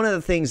 that's one of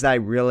the things that I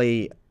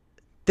really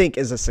think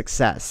is a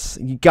success.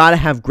 You gotta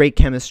have great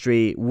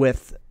chemistry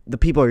with the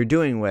people you're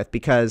doing with,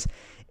 because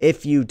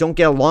if you don't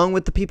get along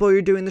with the people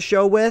you're doing the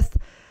show with,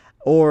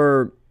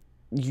 or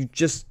you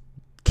just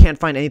can't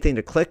find anything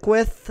to click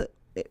with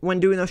when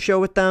doing a show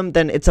with them,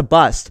 then it's a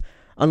bust.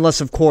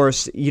 Unless, of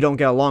course, you don't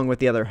get along with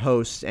the other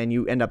hosts and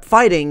you end up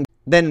fighting,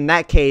 then in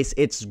that case,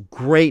 it's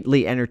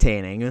greatly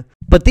entertaining.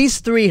 But these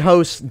three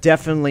hosts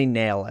definitely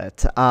nail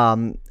it.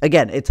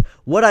 Again, it's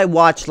What I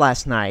Watched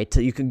Last Night.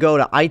 You can go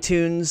to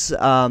iTunes,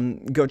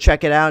 go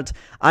check it out.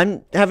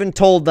 I haven't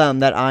told them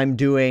that I'm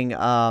doing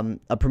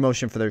a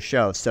promotion for their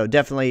show, so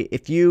definitely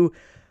if you...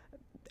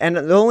 And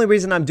the only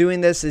reason I'm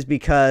doing this is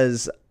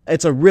because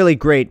it's a really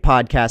great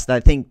podcast that I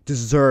think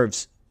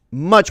deserves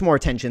much more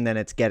attention than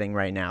it's getting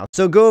right now.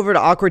 So go over to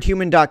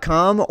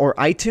awkwardhuman.com or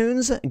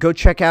iTunes, go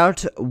check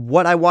out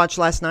What I Watched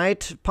Last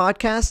Night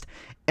podcast,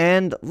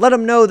 and let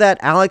them know that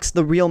Alex,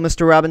 the real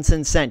Mr.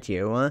 Robinson, sent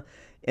you.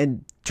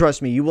 And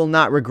trust me, you will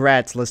not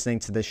regret listening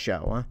to this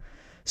show.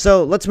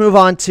 So let's move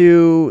on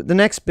to the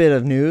next bit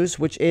of news,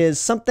 which is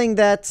something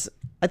that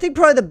I think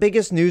probably the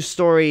biggest news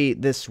story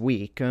this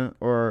week,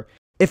 or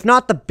if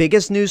not the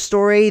biggest news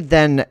story,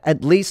 then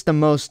at least the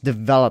most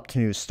developed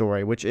news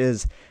story, which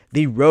is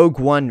the Rogue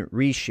One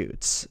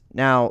reshoots.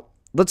 Now,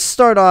 let's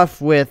start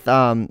off with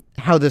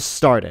how this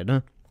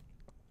started.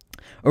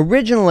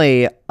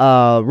 Originally,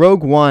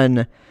 Rogue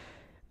One,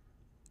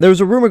 there was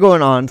a rumor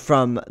going on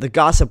from the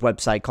gossip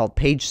website called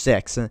Page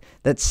 6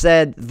 that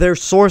said their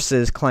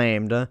sources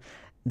claimed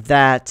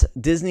that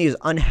Disney is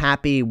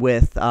unhappy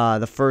with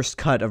the first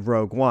cut of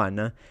Rogue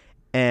One,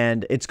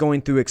 and it's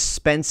going through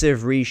expensive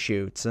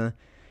reshoots.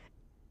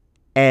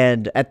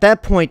 And at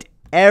that point,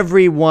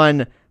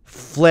 everyone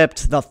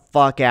flipped the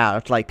fuck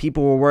out. Like,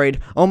 people were worried,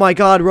 oh my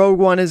god, Rogue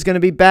One is gonna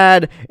be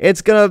bad.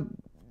 It's gonna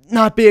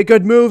not be a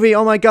good movie.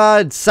 Oh my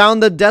god,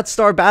 sound the Death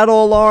Star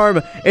battle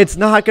alarm. It's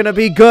not gonna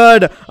be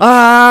good.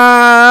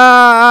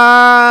 Ah!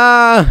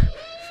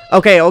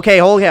 Okay,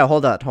 hold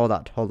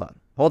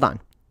on.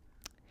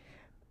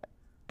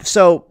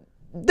 So,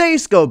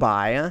 days go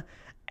by,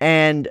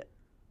 and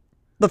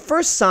the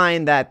first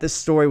sign that this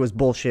story was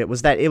bullshit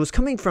was that it was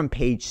coming from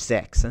Page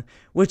 6,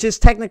 which is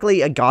technically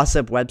a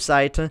gossip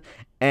website,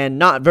 and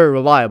not very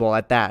reliable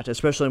at that,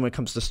 especially when it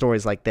comes to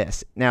stories like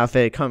this. Now, if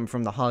it had come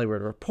from The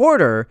Hollywood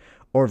Reporter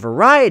or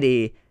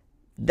Variety,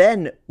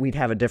 then we'd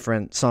have a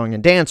different song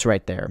and dance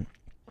right there.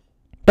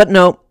 But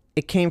no,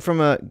 it came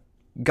from a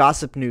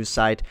gossip news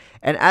site,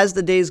 and as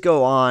the days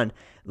go on,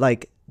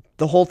 like,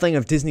 the whole thing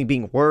of Disney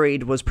being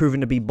worried was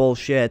proven to be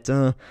bullshit.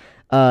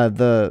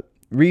 The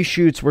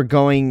reshoots were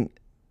going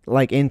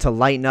in to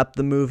lighten up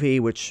the movie,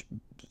 which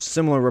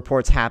similar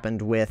reports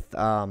happened with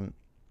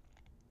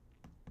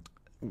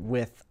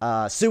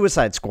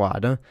Suicide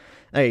Squad.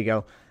 There you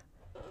go.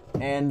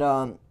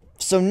 And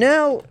so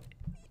now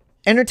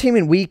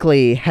Entertainment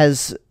Weekly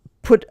has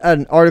put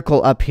an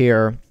article up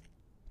here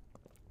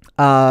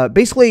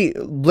basically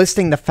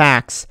listing the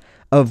facts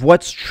of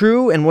what's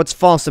true and what's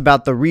false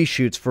about the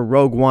reshoots for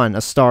Rogue One,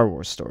 a Star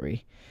Wars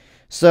story.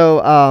 So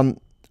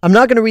I'm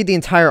not going to read the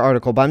entire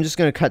article, but I'm just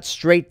going to cut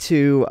straight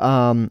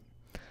to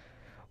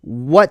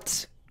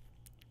what's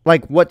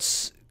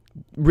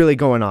really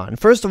going on.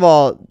 First of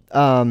all,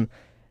 the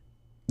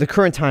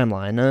current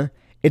timeline.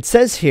 It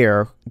says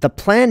here, the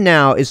plan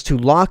now is to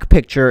lock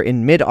picture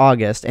in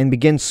mid-August and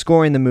begin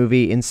scoring the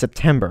movie in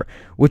September,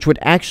 which would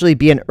actually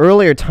be an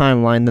earlier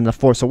timeline than The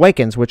Force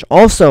Awakens, which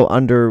also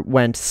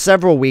underwent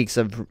several weeks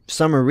of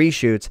summer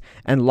reshoots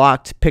and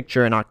locked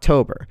picture in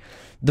October.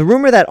 The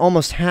rumor that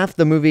almost half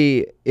the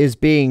movie is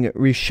being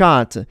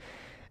reshot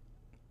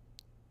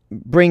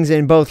brings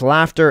in both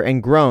laughter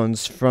and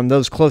groans from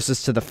those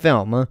closest to the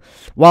film.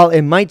 While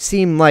it might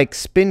seem like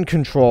spin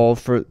control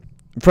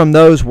from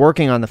those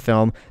working on the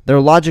film,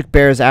 their logic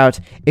bears out.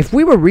 If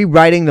we were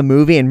rewriting the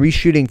movie and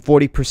reshooting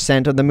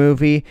 40% of the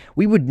movie,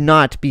 we would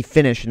not be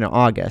finished in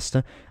August,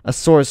 a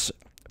source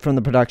from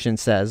the production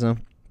says.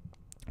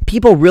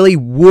 People really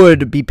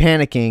would be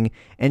panicking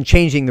and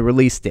changing the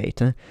release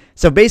date.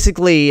 So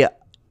basically,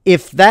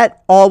 if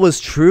that all was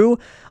true,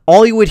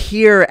 all you would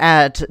hear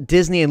at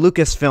Disney and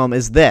Lucasfilm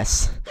is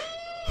this.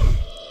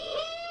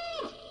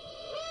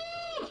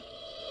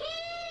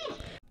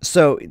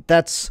 So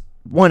that's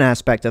one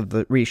aspect of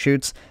the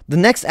reshoots. The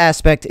next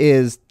aspect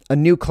is a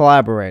new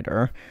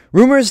collaborator.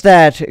 Rumors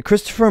that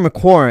Christopher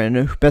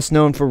McQuarrie, best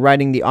known for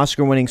writing the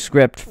Oscar-winning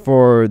script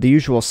for The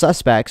Usual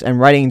Suspects and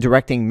writing and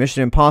directing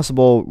Mission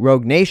Impossible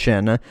Rogue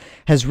Nation,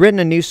 has written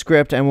a new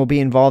script and will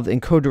be involved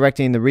in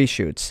co-directing the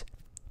reshoots.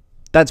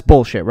 That's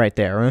bullshit right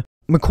there.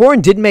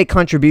 McQuarrie did make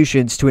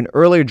contributions to an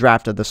earlier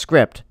draft of the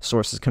script,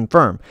 sources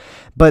confirm,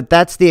 but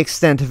that's the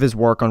extent of his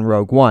work on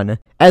Rogue One.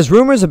 As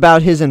rumors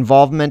about his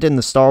involvement in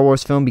the Star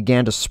Wars film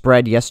began to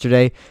spread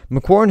yesterday,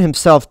 McQuarrie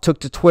himself took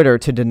to Twitter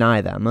to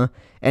deny them,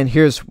 and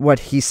here's what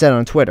he said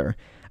on Twitter.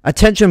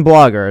 Attention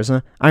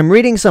bloggers, I'm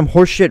reading some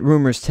horseshit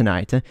rumors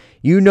tonight.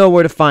 You know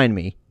where to find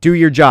me. Do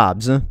your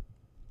jobs.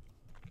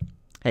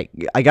 Hey,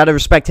 I gotta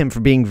respect him for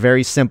being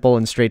very simple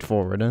and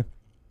straightforward.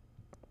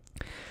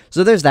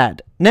 So there's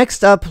that.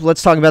 Next up,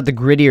 let's talk about the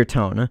grittier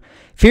tone.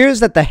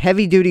 Fears that the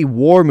heavy-duty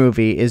war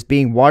movie is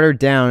being watered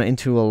down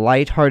into a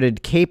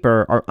light-hearted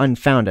caper are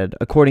unfounded,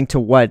 according to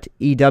what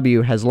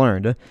EW has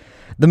learned.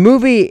 The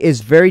movie is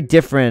very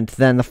different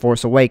than The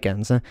Force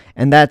Awakens,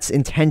 and that's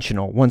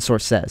intentional, one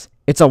source says.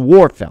 It's a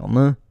war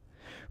film.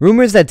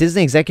 Rumors that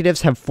Disney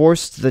executives have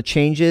forced the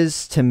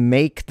changes to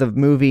make the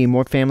movie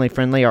more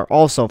family-friendly are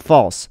also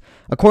false.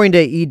 According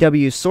to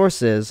EW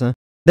sources,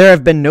 there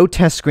have been no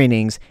test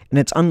screenings, and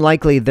it's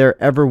unlikely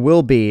there ever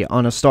will be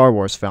on a Star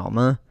Wars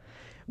film.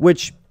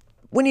 Which,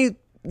 when you,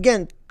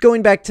 again,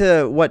 going back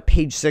to what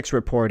Page 6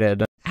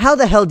 reported, how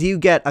the hell do you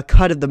get a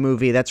cut of the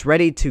movie that's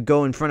ready to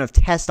go in front of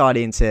test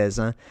audiences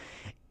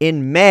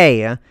in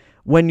May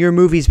when your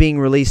movie's being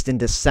released in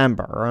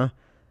December?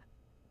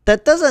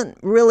 That doesn't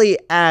really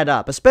add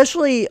up,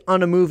 especially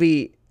on a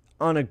movie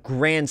on a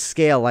grand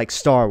scale like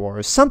Star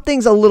Wars.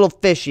 Something's a little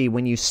fishy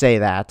when you say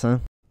that.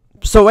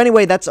 So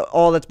anyway, that's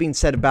all that's being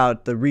said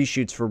about the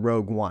reshoots for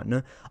Rogue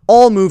One.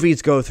 All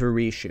movies go through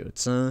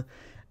reshoots.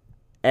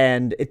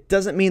 And it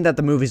doesn't mean that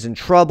the movie's in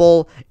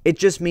trouble. It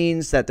just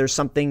means that there's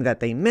something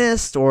that they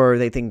missed or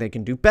they think they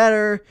can do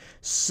better.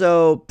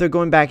 So they're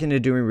going back into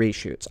doing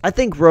reshoots. I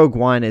think Rogue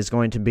One is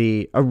going to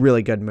be a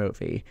really good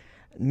movie.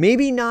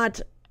 Maybe not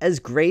as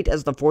great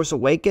as The Force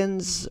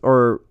Awakens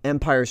or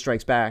Empire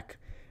Strikes Back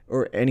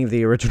or any of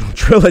the original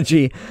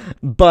trilogy.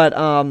 But,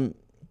 I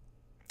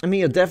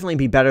mean, it'll definitely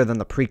be better than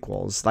the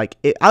prequels. Like,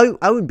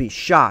 I would be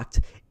shocked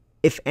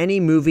if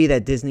any movie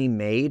that Disney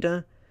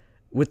made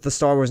with the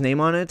Star Wars name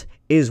on it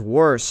is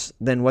worse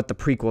than what the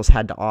prequels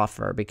had to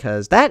offer,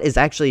 because that is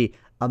actually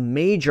a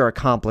major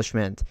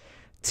accomplishment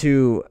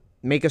to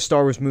make a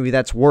Star Wars movie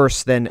that's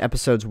worse than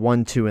episodes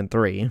 1, 2, and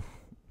 3.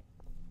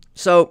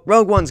 So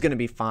Rogue One's going to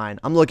be fine.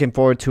 I'm looking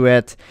forward to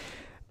it.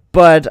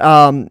 But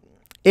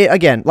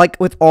again, like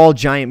with all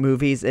giant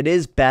movies, it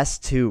is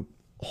best to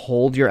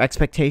hold your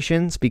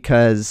expectations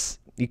because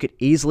you could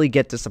easily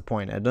get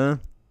disappointed.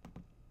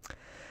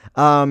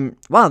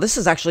 Wow, this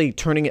is actually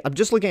turning... I'm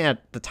just looking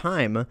at the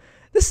time.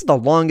 This is the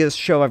longest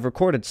show I've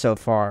recorded so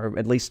far,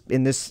 at least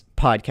in this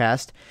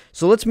podcast.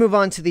 So let's move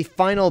on to the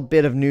final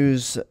bit of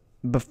news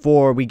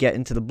before we get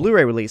into the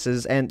Blu-ray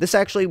releases. And this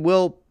actually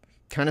will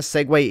kind of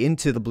segue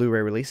into the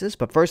Blu-ray releases.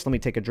 But first, let me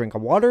take a drink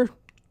of water,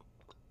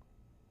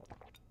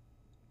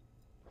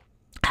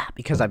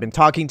 because I've been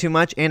talking too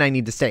much and I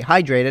need to stay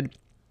hydrated.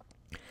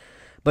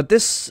 But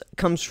this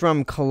comes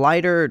from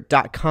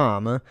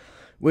Collider.com,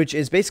 which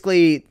is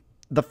basically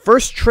the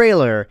first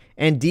trailer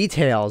and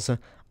details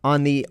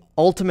on the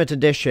Ultimate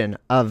Edition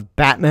of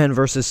Batman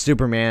vs.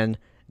 Superman: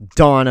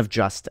 Dawn of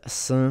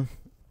Justice.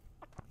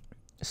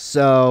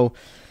 So,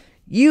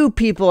 you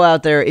people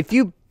out there, if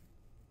you've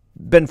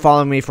been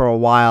following me for a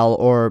while,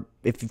 or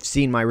if you've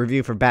seen my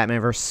review for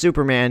Batman vs.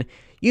 Superman,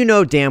 you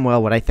know damn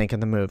well what I think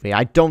of the movie.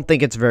 I don't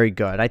think it's very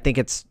good. I think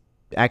it's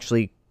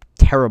actually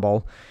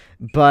terrible.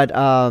 But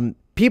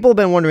people have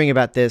been wondering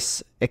about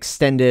this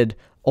extended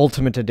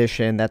Ultimate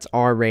Edition that's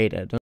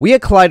R-rated. We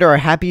at Collider are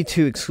happy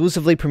to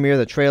exclusively premiere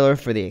the trailer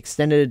for the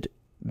extended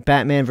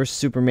Batman vs.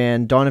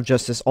 Superman Dawn of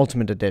Justice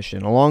Ultimate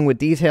Edition, along with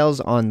details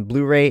on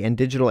Blu-ray and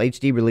digital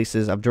HD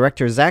releases of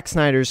director Zack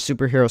Snyder's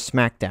Superhero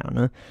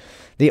Smackdown.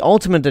 The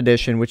Ultimate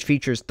Edition, which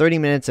features 30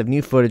 minutes of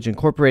new footage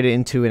incorporated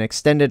into an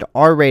extended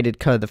R-rated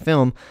cut of the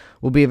film,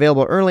 will be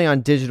available early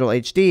on digital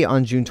HD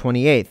on June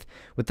 28th,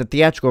 with the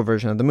theatrical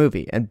version of the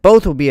movie, and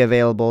both will be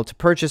available to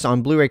purchase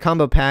on Blu-ray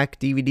Combo Pack,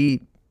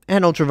 DVD,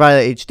 and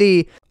Ultraviolet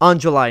HD on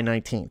July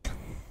 19th.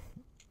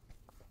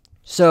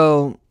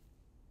 So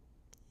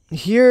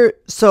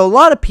a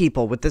lot of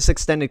people with this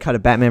extended cut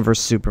of Batman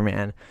vs.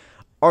 Superman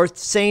are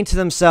saying to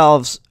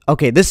themselves,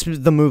 okay, this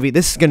is the movie,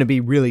 this is going to be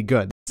really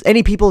good.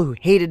 Any people who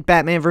hated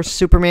Batman vs.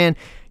 Superman,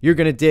 you're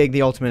going to dig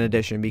the Ultimate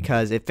Edition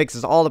because it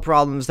fixes all the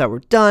problems that were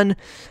done.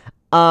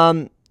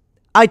 I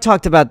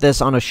talked about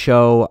this on a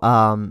show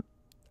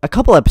a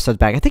couple episodes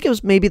back. I think it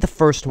was maybe the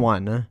first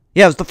one.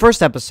 Yeah, it was the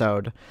first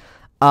episode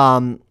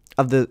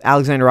of the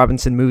Alexander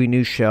Robinson Movie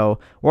News Show,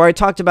 where I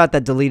talked about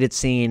that deleted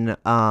scene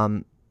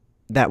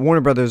that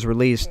Warner Brothers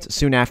released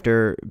soon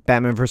after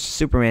Batman vs.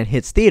 Superman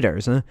hits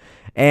theaters.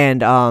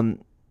 And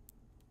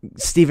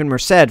Stephen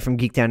Merced from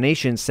Geek Down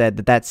Nation said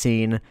that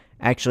scene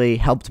actually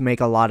helped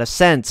make a lot of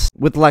sense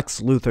with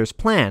Lex Luthor's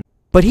plan.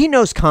 But he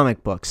knows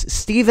comic books.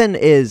 Stephen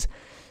is,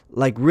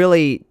 like,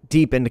 really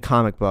deep into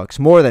comic books,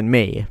 more than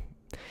me.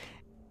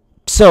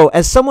 So,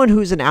 as someone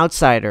who's an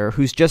outsider,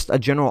 who's just a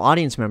general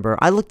audience member,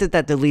 I looked at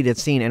that deleted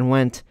scene and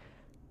went,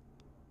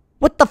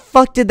 what the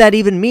fuck did that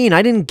even mean?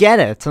 I didn't get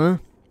it, huh?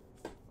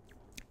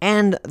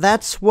 And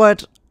that's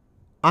what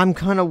I'm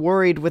kind of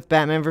worried with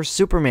Batman vs.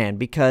 Superman,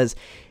 because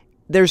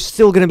there's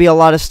still going to be a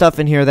lot of stuff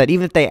in here that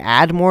even if they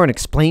add more and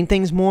explain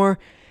things more,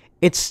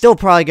 it's still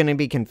probably going to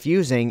be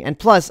confusing. And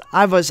plus,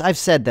 I've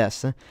said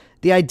this,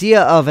 the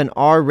idea of an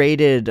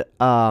R-rated,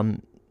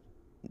 an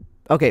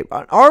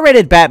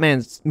R-rated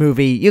Batman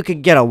movie you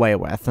could get away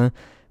with,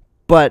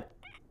 but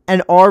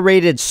an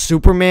R-rated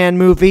Superman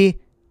movie?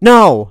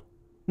 No,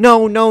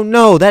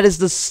 that is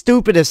the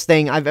stupidest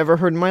thing I've ever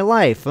heard in my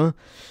life.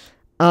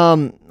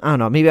 I don't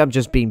know, maybe I'm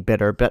just being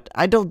bitter, but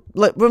from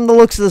the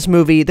looks of this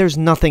movie, there's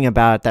nothing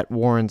about it that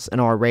warrants an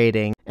R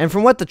rating. And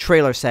from what the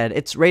trailer said,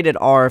 it's rated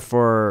R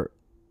for,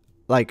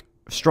 like,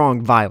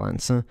 strong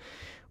violence,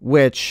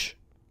 which,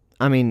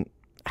 I mean,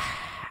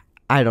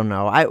 I don't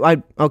know.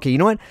 Okay, you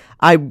know what?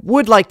 I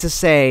would like to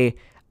say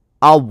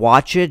I'll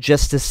watch it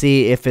just to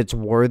see if it's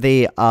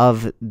worthy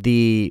of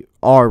the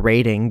R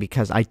rating,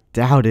 because I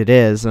doubt it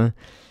is.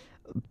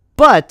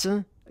 But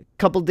a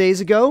couple days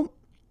ago,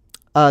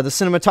 the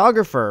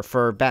cinematographer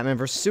for Batman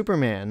vs.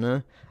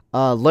 Superman,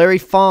 Larry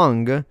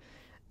Fong,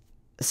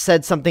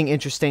 said something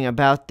interesting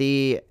about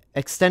the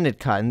extended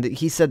cut. And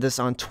he said this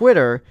on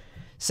Twitter,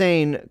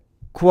 saying,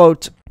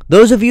 quote,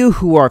 "Those of you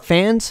who are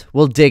fans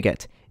will dig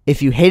it.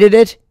 If you hated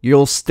it,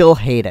 you'll still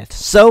hate it."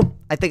 So,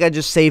 I think I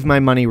just saved my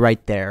money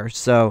right there.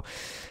 So,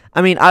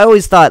 I mean, I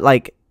always thought,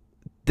 like,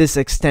 this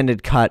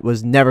extended cut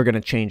was never going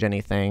to change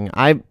anything.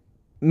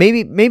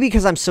 Maybe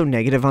because I'm so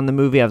negative on the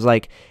movie, I was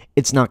like,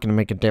 it's not going to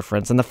make a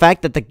difference. And the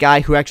fact that the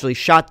guy who actually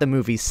shot the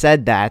movie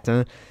said that,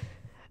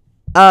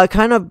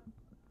 kind of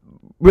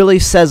really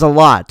says a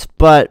lot.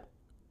 But,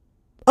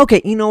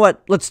 okay, you know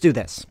what? Let's do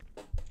this.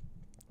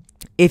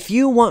 If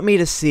you want me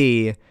to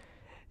see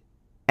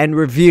and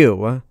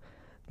review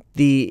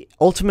the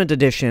Ultimate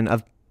Edition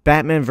of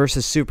Batman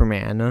vs.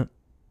 Superman,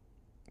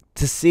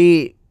 to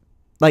see,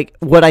 like,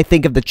 what I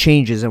think of the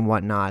changes and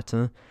whatnot,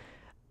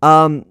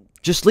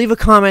 just leave a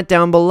comment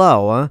down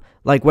below,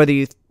 like, whether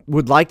you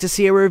would like to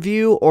see a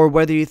review, or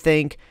whether you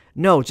think,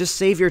 no, just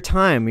save your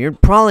time, you're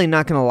probably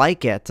not going to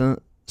like it.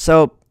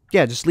 So,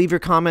 yeah, just leave your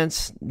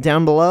comments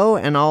down below,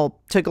 and I'll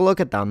take a look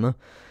at them.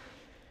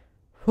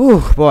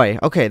 Whew, boy.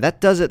 Okay,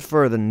 that does it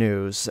for the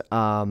news.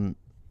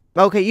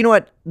 Okay, you know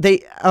what?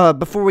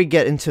 Before we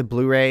get into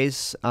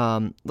Blu-rays,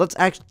 I'm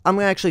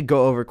gonna actually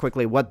go over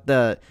quickly what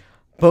the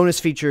bonus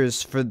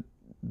features for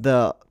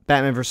the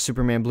Batman vs.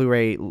 Superman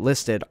Blu-ray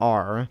listed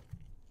are.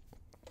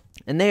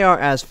 And they are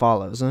as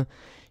follows.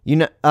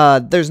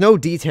 There's no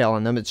detail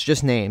on them, it's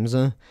just names.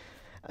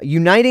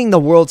 Uniting the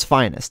world's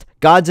finest,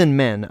 Gods and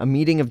Men, a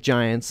meeting of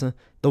giants,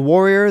 the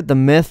Warrior, the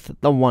Myth,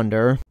 the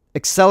Wonder,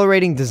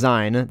 Accelerating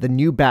Design, the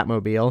new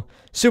Batmobile,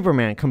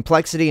 Superman,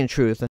 Complexity and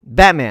Truth,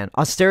 Batman,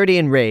 Austerity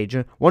and Rage,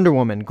 Wonder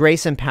Woman,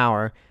 Grace and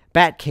Power,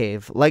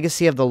 Batcave,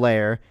 Legacy of the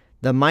Lair,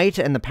 The Might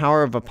and the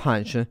Power of a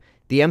Punch,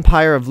 The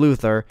Empire of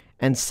Luthor,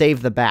 and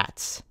Save the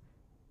Bats.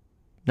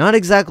 Not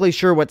exactly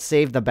sure what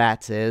Save the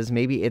Bats is.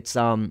 Maybe it's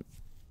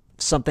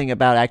something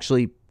about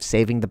actually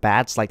saving the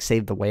bats, like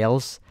Save the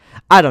Whales.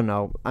 I don't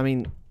know. I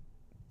mean,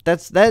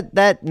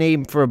 that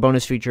name for a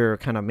bonus feature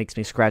kind of makes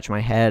me scratch my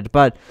head.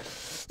 But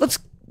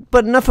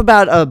enough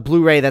about a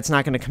Blu-ray that's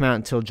not going to come out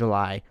until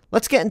July.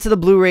 Let's get into the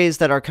Blu-rays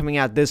that are coming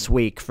out this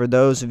week for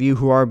those of you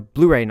who are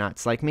Blu-ray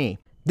nuts like me.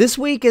 This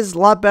week is a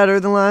lot better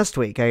than last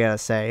week, I gotta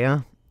say.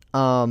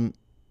 Oh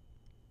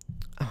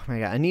my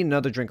god, I need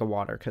another drink of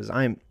water because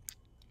I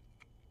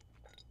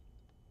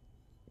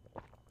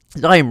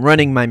am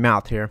running my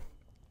mouth here.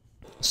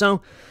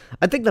 So,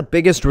 I think the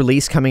biggest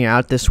release coming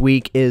out this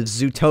week is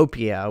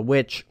Zootopia,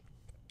 which,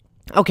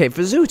 okay,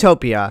 for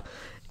Zootopia,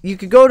 you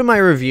could go to my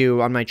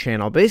review on my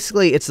channel.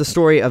 Basically, it's the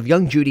story of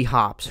young Judy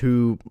Hopps,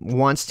 who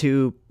wants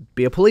to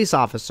be a police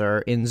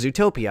officer in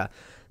Zootopia.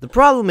 The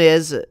problem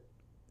is,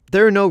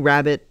 there are no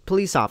rabbit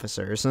police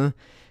officers.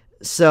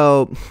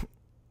 So,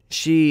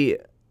 she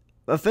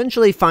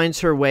eventually finds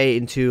her way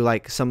into,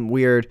 like, some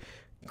weird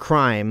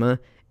crime,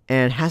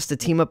 and has to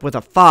team up with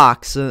a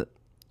fox,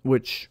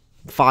 which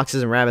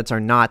foxes and rabbits are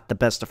not the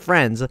best of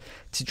friends,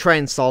 to try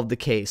and solve the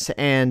case.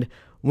 And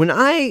when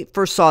I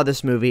first saw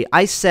this movie,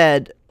 I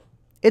said,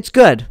 it's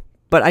good,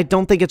 but I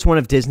don't think it's one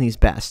of Disney's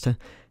best.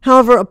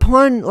 However,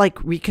 upon,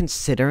 like,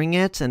 reconsidering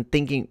it and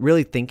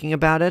really thinking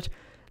about it,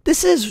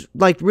 this is,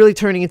 like, really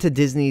turning into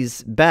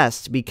Disney's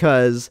best,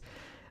 because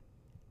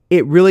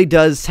it really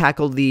does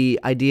tackle the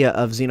idea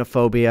of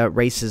xenophobia,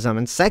 racism,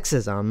 and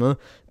sexism,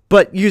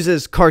 but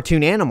uses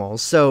cartoon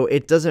animals. So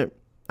it doesn't,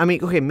 I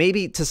mean, okay,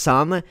 maybe to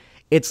some,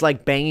 it's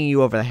like banging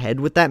you over the head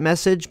with that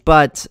message,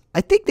 but I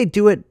think they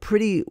do it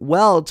pretty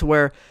well to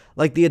where,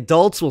 like, the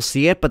adults will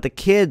see it, but the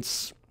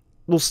kids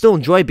will still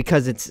enjoy it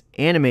because it's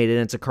animated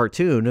and it's a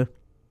cartoon.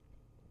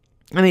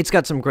 I mean, it's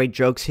got some great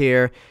jokes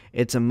here.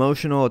 It's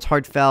emotional. It's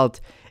heartfelt.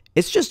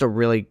 It's just a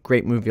really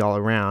great movie all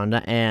around.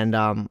 And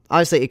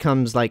obviously, it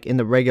comes, like, in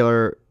the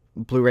regular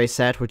Blu-ray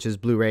set, which is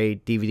Blu-ray,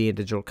 DVD, and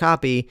digital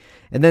copy.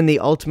 And then the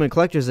Ultimate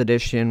Collector's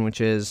Edition,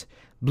 which is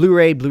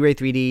Blu-ray, Blu-ray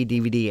 3D,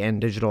 DVD,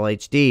 and digital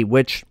HD,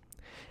 which,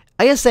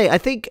 I gotta say, I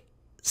think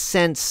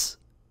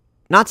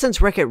not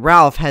since Wreck-It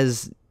Ralph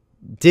has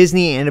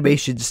Disney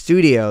Animation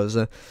Studios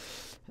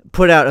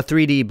put out a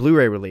 3D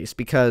Blu-ray release,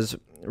 because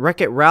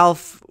Wreck-It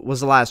Ralph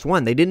was the last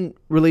one. They didn't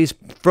release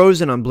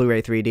Frozen on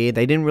Blu-ray 3D.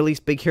 They didn't release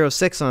Big Hero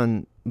 6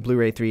 on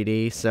Blu-ray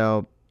 3D,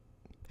 so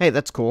hey,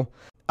 that's cool.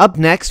 Up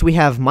next, we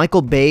have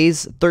Michael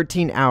Bay's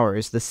 13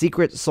 Hours, The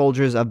Secret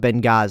Soldiers of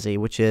Benghazi,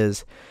 which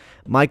is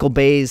Michael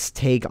Bay's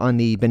take on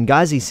the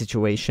Benghazi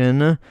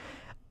situation,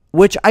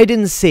 which I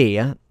didn't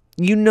see.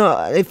 You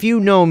know, if you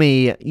know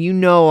me, you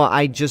know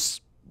I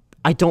just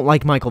I don't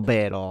like Michael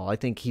Bay at all. I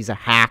think he's a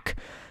hack.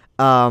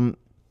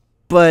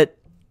 But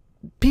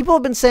people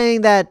have been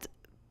saying that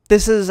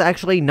this is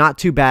actually not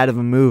too bad of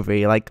a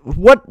movie. Like,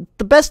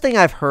 the best thing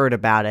I've heard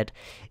about it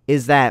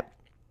is that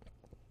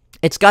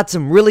it's got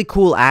some really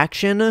cool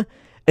action.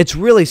 It's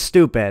really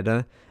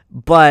stupid,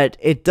 but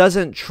it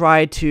doesn't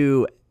try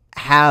to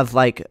have,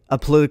 like, a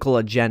political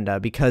agenda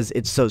because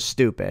it's so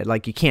stupid.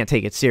 Like, you can't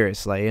take it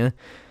seriously.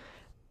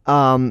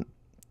 But,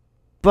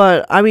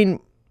 I mean,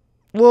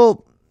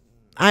 well,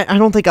 I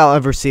don't think I'll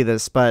ever see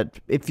this, but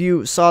if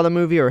you saw the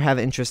movie or have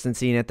interest in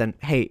seeing it, then,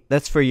 hey,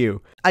 that's for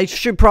you. I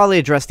should probably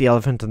address the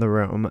elephant in the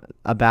room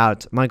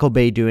about Michael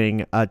Bay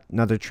doing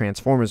another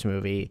Transformers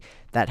movie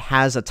that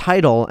has a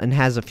title and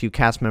has a few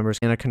cast members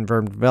and a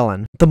confirmed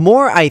villain. The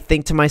more I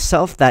think to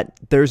myself that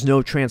there's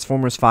no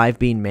Transformers 5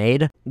 being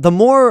made, the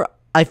more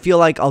I feel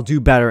like I'll do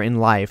better in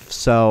life,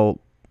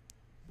 so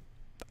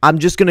I'm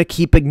just going to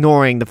keep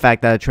ignoring the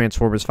fact that a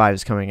Transformers 5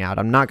 is coming out.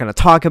 I'm not going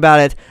to talk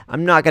about it.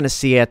 I'm not going to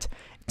see it.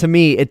 To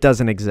me, it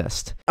doesn't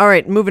exist.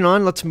 Alright, moving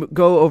on, let's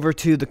go over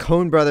to the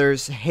Coen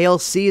Brothers' Hail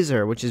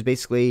Caesar, which is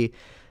basically,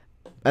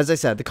 as I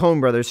said, the Coen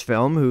Brothers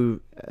film,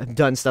 who have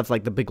done stuff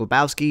like The Big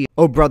Lebowski,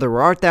 Oh Brother,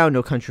 Where Art Thou,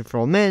 No Country for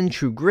Old Men,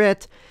 True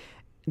Grit,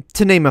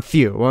 to name a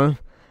few.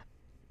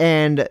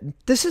 And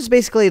this is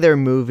basically their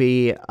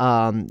movie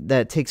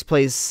that takes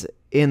place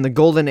in the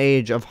golden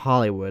age of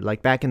Hollywood,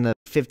 like back in the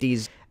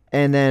 50s,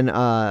 and then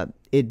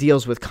it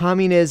deals with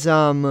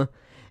communism,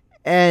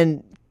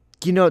 and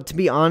you know, to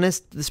be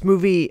honest, this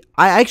movie,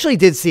 I actually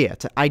did see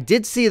it. I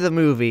did see the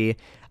movie.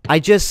 I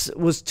just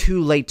was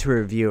too late to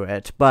review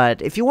it.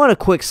 But if you want a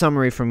quick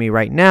summary from me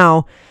right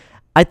now,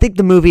 I think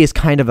the movie is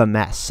kind of a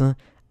mess. I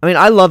mean,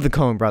 I love the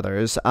Coen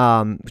Brothers.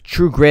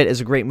 True Grit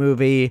is a great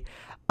movie.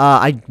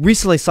 I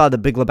recently saw The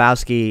Big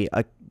Lebowski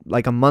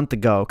like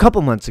a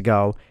couple months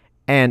ago,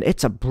 and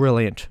it's a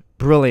brilliant,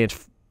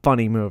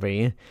 funny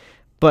movie.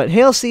 But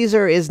Hail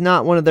Caesar is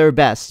not one of their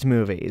best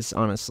movies,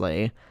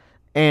 honestly.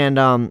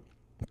 And,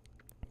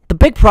 the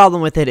big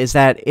problem with it is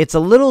that it's a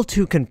little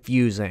too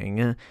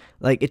confusing.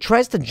 Like, it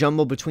tries to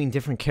jumble between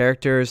different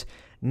characters.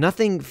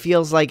 Nothing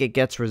feels like it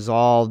gets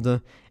resolved.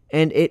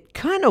 And it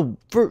kind of,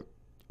 for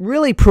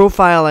really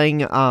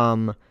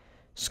profiling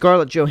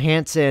Scarlett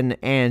Johansson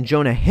and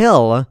Jonah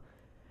Hill,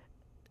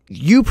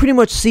 you pretty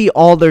much see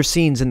all their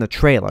scenes in the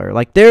trailer.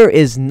 Like, there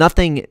is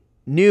nothing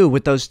new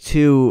with those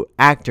two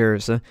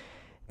actors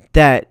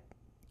that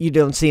you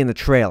don't see in the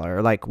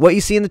trailer. Like, what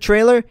you see in the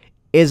trailer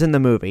is in the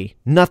movie.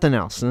 Nothing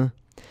else.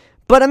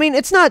 But, I mean,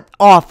 it's not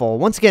awful.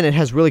 Once again, it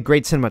has really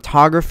great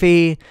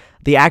cinematography.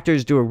 The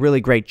actors do a really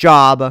great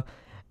job.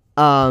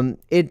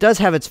 It does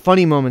have its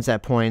funny moments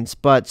at points,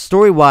 but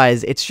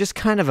story-wise, it's just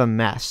kind of a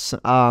mess.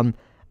 I'd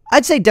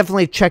say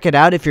definitely check it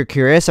out if you're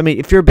curious. I mean,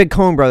 if you're a big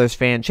Coen Brothers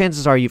fan,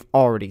 chances are you've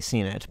already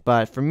seen it.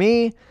 But for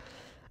me,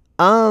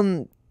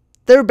 there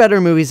are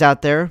better movies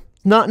out there.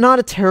 Not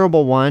a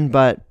terrible one,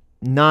 but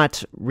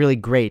not really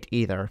great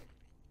either.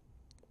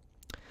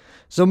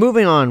 So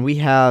moving on, we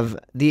have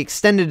the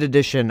extended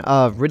edition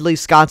of Ridley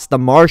Scott's The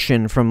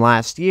Martian from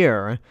last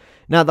year.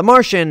 Now, The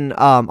Martian,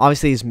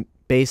 obviously, is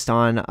based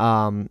on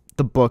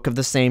the book of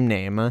the same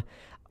name,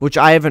 which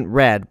I haven't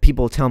read.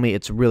 People tell me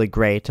it's really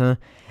great.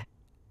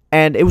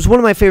 And it was one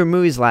of my favorite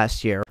movies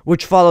last year,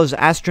 which follows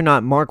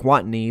astronaut Mark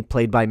Watney,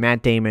 played by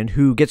Matt Damon,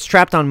 who gets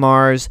trapped on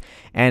Mars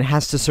and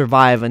has to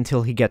survive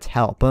until he gets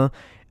help.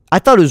 I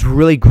thought it was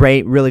really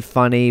great, really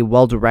funny,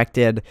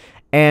 well-directed.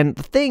 And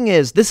the thing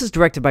is, this is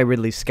directed by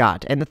Ridley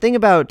Scott. And the thing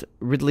about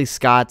Ridley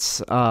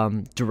Scott's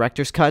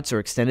director's cuts or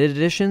extended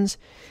editions,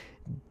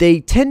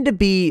 they tend to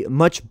be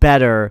much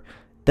better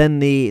than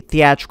the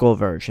theatrical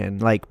version.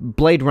 Like,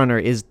 Blade Runner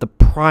is the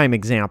prime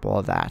example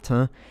of that.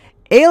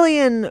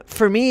 Alien,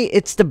 for me,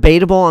 it's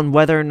debatable on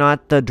whether or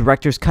not the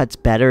director's cut's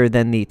better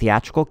than the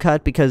theatrical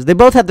cut, because they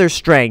both have their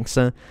strengths.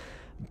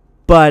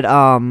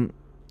 But,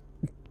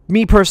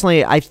 me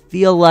personally, I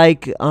feel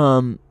like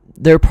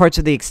there are parts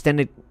of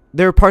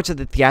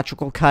the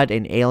theatrical cut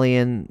in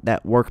Alien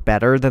that work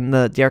better than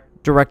the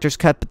director's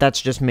cut, but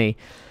that's just me.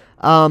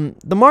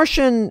 The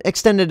Martian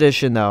extended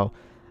edition, though,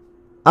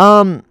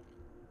 I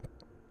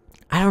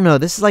don't know,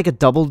 this is like a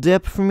double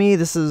dip for me.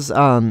 This is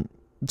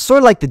sort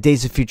of like the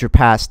Days of Future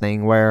Past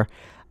thing, where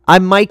I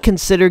might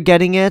consider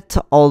getting it,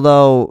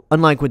 although,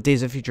 unlike with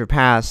Days of Future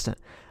Past,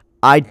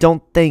 I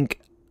don't think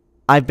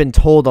I've been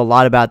told a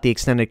lot about the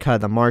extended cut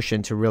of The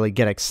Martian to really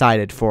get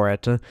excited for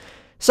it.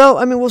 So,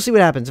 I mean, we'll see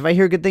what happens. If I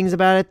hear good things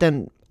about it,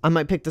 then I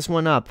might pick this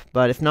one up.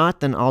 But if not,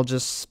 then I'll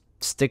just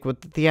stick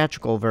with the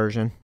theatrical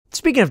version.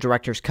 Speaking of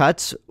director's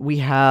cuts, we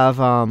have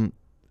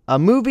a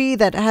movie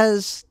that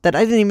I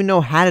didn't even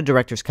know had a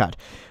director's cut,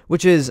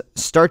 which is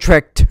Star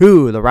Trek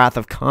II: The Wrath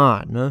of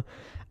Khan,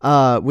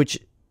 which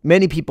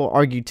many people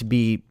argue to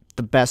be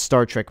the best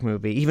Star Trek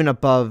movie, even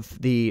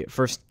above the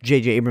first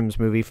J.J. Abrams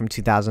movie from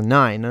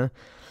 2009.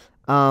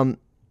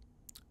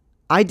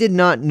 I did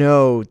not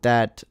know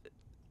that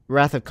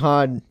Wrath of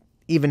Khan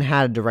even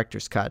had a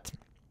director's cut.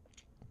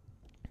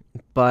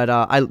 But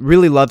I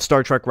really love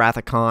Star Trek Wrath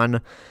of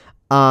Khan.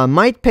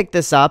 Might pick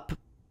this up.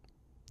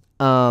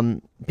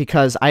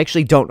 because I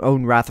actually don't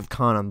own Wrath of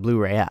Khan on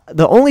Blu-ray.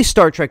 The only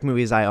Star Trek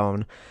movies I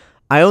own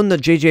the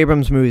J.J.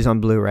 Abrams movies on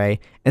Blu-ray,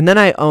 and then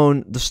I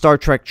own the Star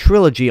Trek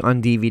trilogy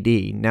on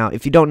DVD. Now,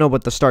 if you don't know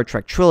what the Star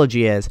Trek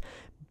trilogy is,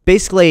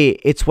 basically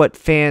it's what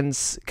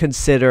fans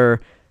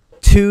consider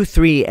 2,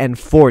 3, and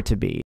 4 to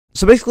be.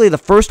 So basically the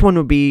first one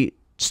would be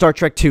Star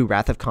Trek II,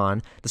 Wrath of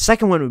Khan. The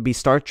second one would be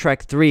Star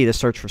Trek III, The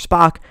Search for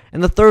Spock.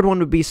 And the third one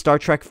would be Star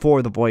Trek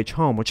IV, The Voyage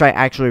Home, which I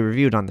actually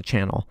reviewed on the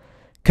channel.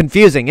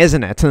 Confusing,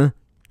 isn't it?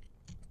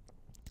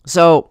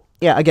 So,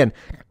 yeah, again,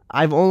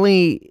 I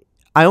only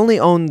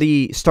own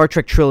the Star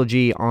Trek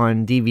trilogy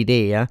on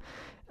DVD,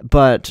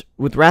 but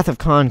with Wrath of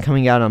Khan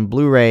coming out on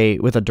Blu-ray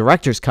with a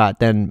director's cut,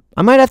 then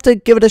I might have to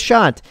give it a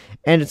shot.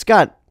 And it's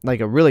got,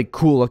 like, a really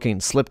cool-looking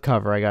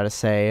slipcover, I gotta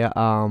say.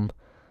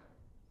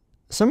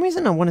 Some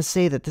reason I want to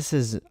say that this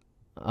is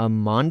a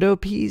Mondo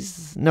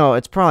piece. No,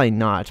 it's probably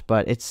not,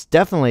 but it's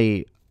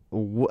definitely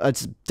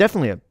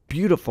a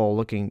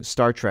beautiful-looking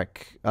Star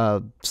Trek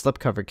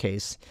slipcover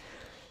case.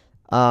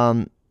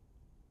 Oh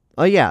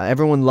yeah,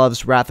 everyone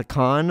loves Wrath of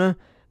Khan,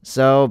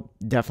 so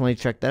definitely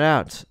check that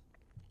out.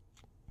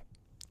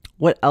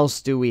 What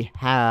else do we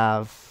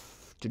have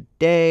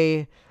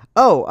today?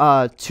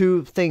 Oh,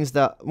 two things.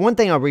 One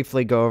thing I'll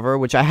briefly go over,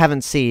 which I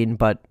haven't seen,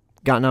 but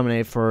got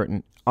nominated for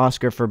an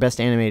Oscar for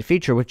Best Animated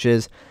Feature, which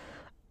is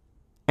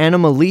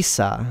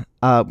Anomalisa,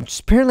 which is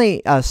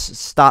apparently a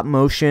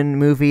stop-motion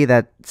movie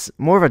that's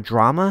more of a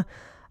drama.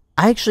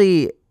 I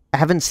actually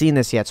haven't seen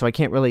this yet, so I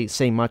can't really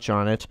say much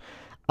on it.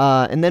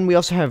 And then we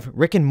also have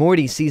Rick and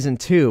Morty Season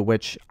 2,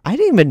 which I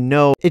didn't even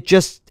know it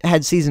just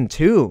had Season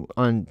 2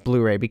 on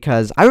Blu-ray,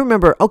 because I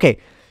remember, okay,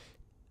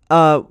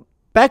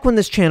 back when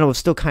this channel was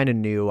still kind of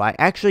new, I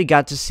actually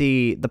got to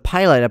see the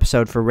pilot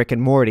episode for Rick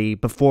and Morty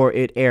before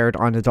it aired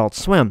on Adult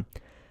Swim.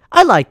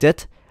 I liked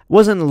it,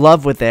 wasn't in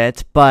love with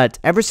it, but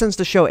ever since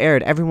the show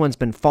aired, everyone's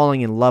been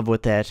falling in love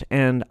with it,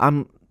 and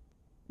I'm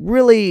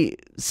really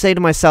say to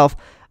myself,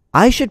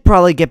 I should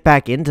probably get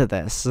back into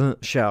this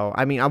show.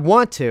 I mean, I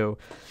want to.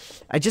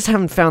 I just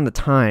haven't found the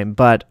time,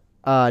 but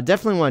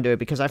definitely want to do it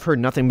because I've heard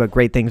nothing but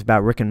great things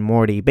about Rick and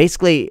Morty.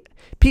 Basically,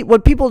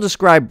 what people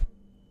describe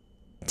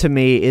to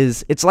me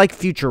is it's like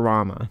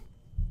Futurama.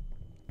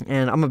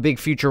 And I'm a big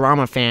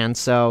Futurama fan,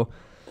 so...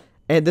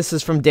 And this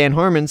is from Dan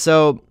Harmon,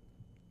 so...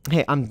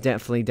 Hey, I'm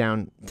definitely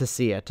down to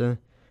see it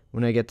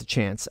when I get the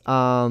chance.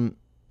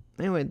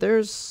 Anyway,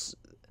 there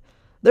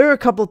are a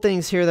couple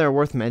things here that are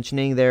worth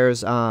mentioning.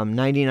 There's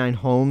 99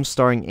 Homes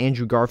starring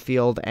Andrew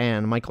Garfield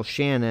and Michael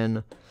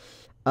Shannon.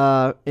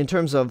 In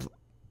terms of...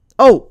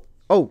 Oh,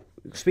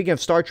 speaking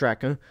of Star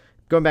Trek,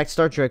 going back to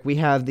Star Trek, we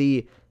have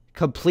the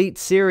complete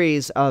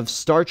series of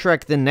Star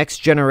Trek The Next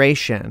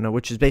Generation,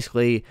 which is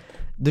basically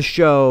the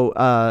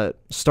show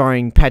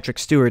starring Patrick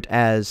Stewart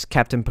as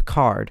Captain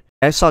Picard.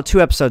 I saw 2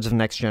 episodes of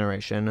Next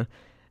Generation.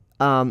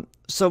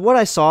 So what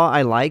I saw,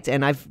 I liked,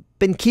 and I've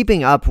been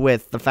keeping up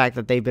with the fact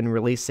that they've been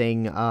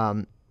releasing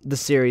the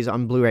series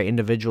on Blu-ray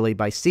individually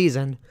by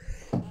season.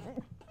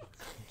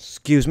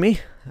 Excuse me.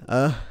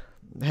 I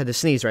had to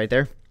sneeze right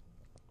there.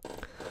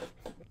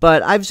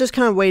 But I was just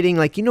kind of waiting,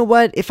 like, you know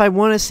what? If I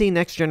want to see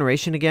Next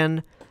Generation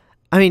again,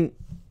 I mean,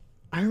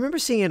 I remember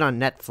seeing it on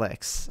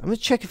Netflix. I'm going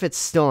to check if it's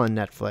still on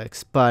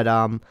Netflix. But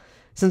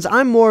since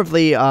I'm more of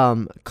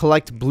the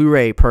collect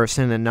Blu-ray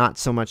person and not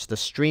so much the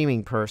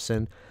streaming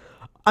person,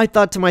 I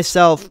thought to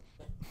myself,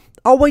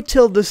 I'll wait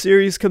till the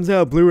series comes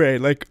out Blu-ray,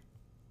 like,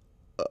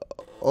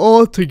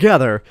 all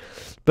together,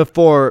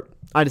 before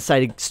I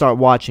decide to start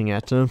watching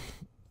it.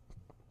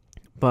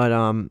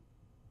 But,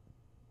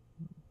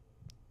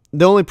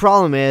 the only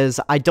problem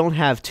is I don't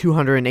have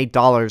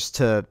 $208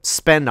 to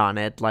spend on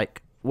it,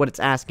 like what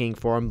it's asking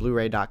for on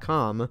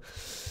Blu-ray.com.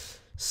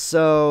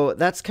 So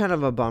that's kind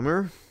of a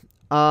bummer.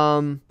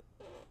 Oh,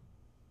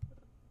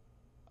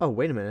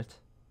 wait a minute.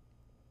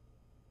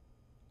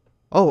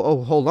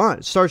 Oh, hold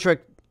on. Star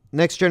Trek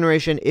Next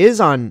Generation is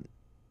on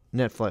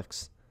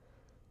Netflix.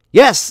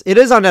 Yes, it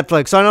is on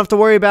Netflix, so I don't have to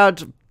worry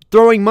about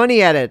throwing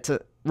money at it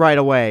right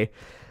away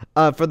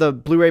for the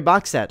Blu-ray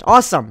box set.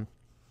 Awesome.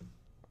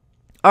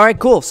 All right,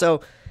 cool.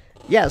 So,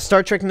 yeah,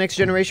 Star Trek Next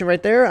Generation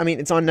right there. I mean,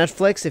 it's on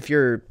Netflix if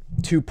you're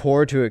too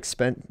poor to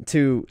spend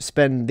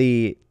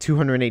the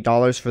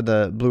 $208 for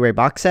the Blu-ray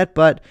box set,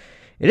 but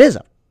it is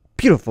a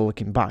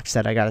beautiful-looking box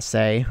set, I gotta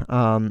say.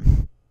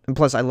 And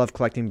plus, I love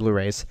collecting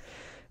Blu-rays.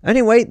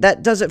 Anyway,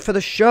 that does it for the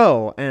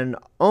show, and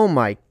oh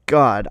my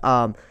god.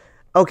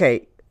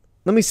 Okay,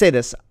 let me say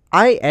this.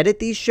 I edit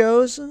these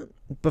shows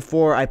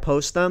before I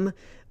post them,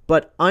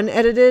 but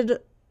unedited...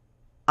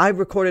 I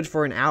recorded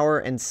for 1 hour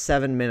and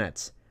 7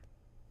 minutes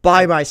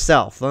by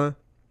myself.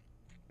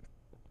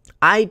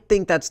 I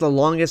think that's the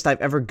longest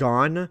I've ever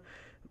gone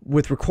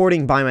with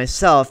recording by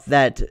myself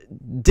that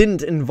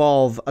didn't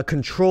involve a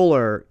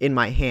controller in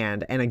my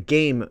hand and a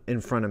game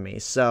in front of me.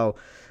 So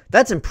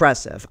that's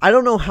impressive. I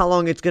don't know how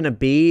long it's going to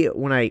be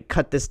when I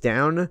cut this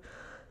down,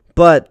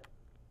 but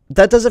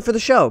that does it for the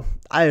show.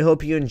 I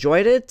hope you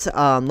enjoyed it.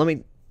 Let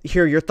me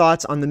hear your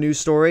thoughts on the news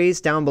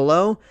stories down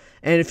below.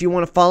 And if you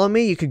want to follow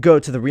me, you could go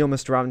to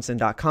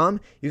therealmrrobinson.com.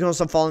 You can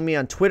also follow me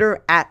on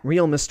Twitter at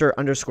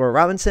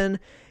realmr_Robinson.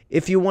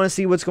 If you want to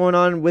see what's going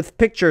on with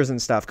pictures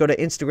and stuff, go to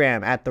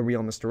Instagram at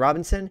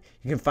therealmrrobinson.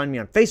 You can find me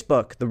on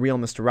Facebook, The Real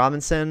Mr.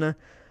 Robinson.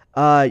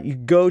 You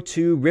go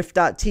to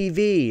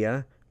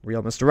riff.tv,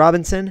 Real Mr.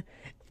 Robinson.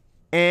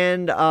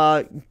 And,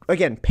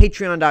 again,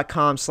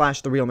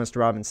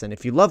 patreon.com/therealmrrobinson.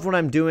 If you love what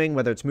I'm doing,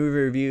 whether it's movie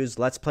reviews,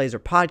 Let's Plays, or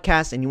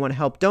podcasts, and you want to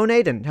help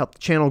donate and help the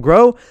channel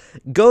grow,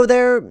 go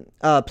there,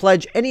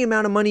 pledge any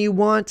amount of money you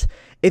want.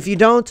 If you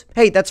don't,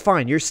 hey, that's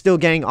fine. You're still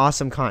getting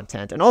awesome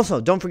content. And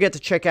also, don't forget to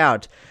check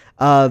out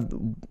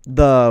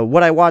the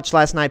What I Watched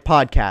Last Night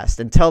podcast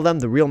and tell them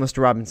The Real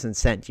Mr. Robinson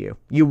sent you.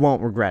 You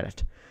won't regret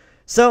it.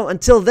 So,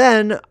 until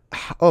then,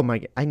 oh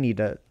my, I need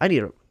to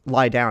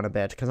lie down a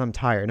bit because I'm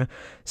tired.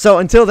 So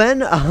until then,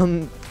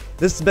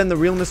 this has been The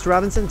Real Mr.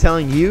 Robinson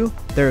telling you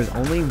there is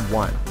only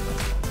one.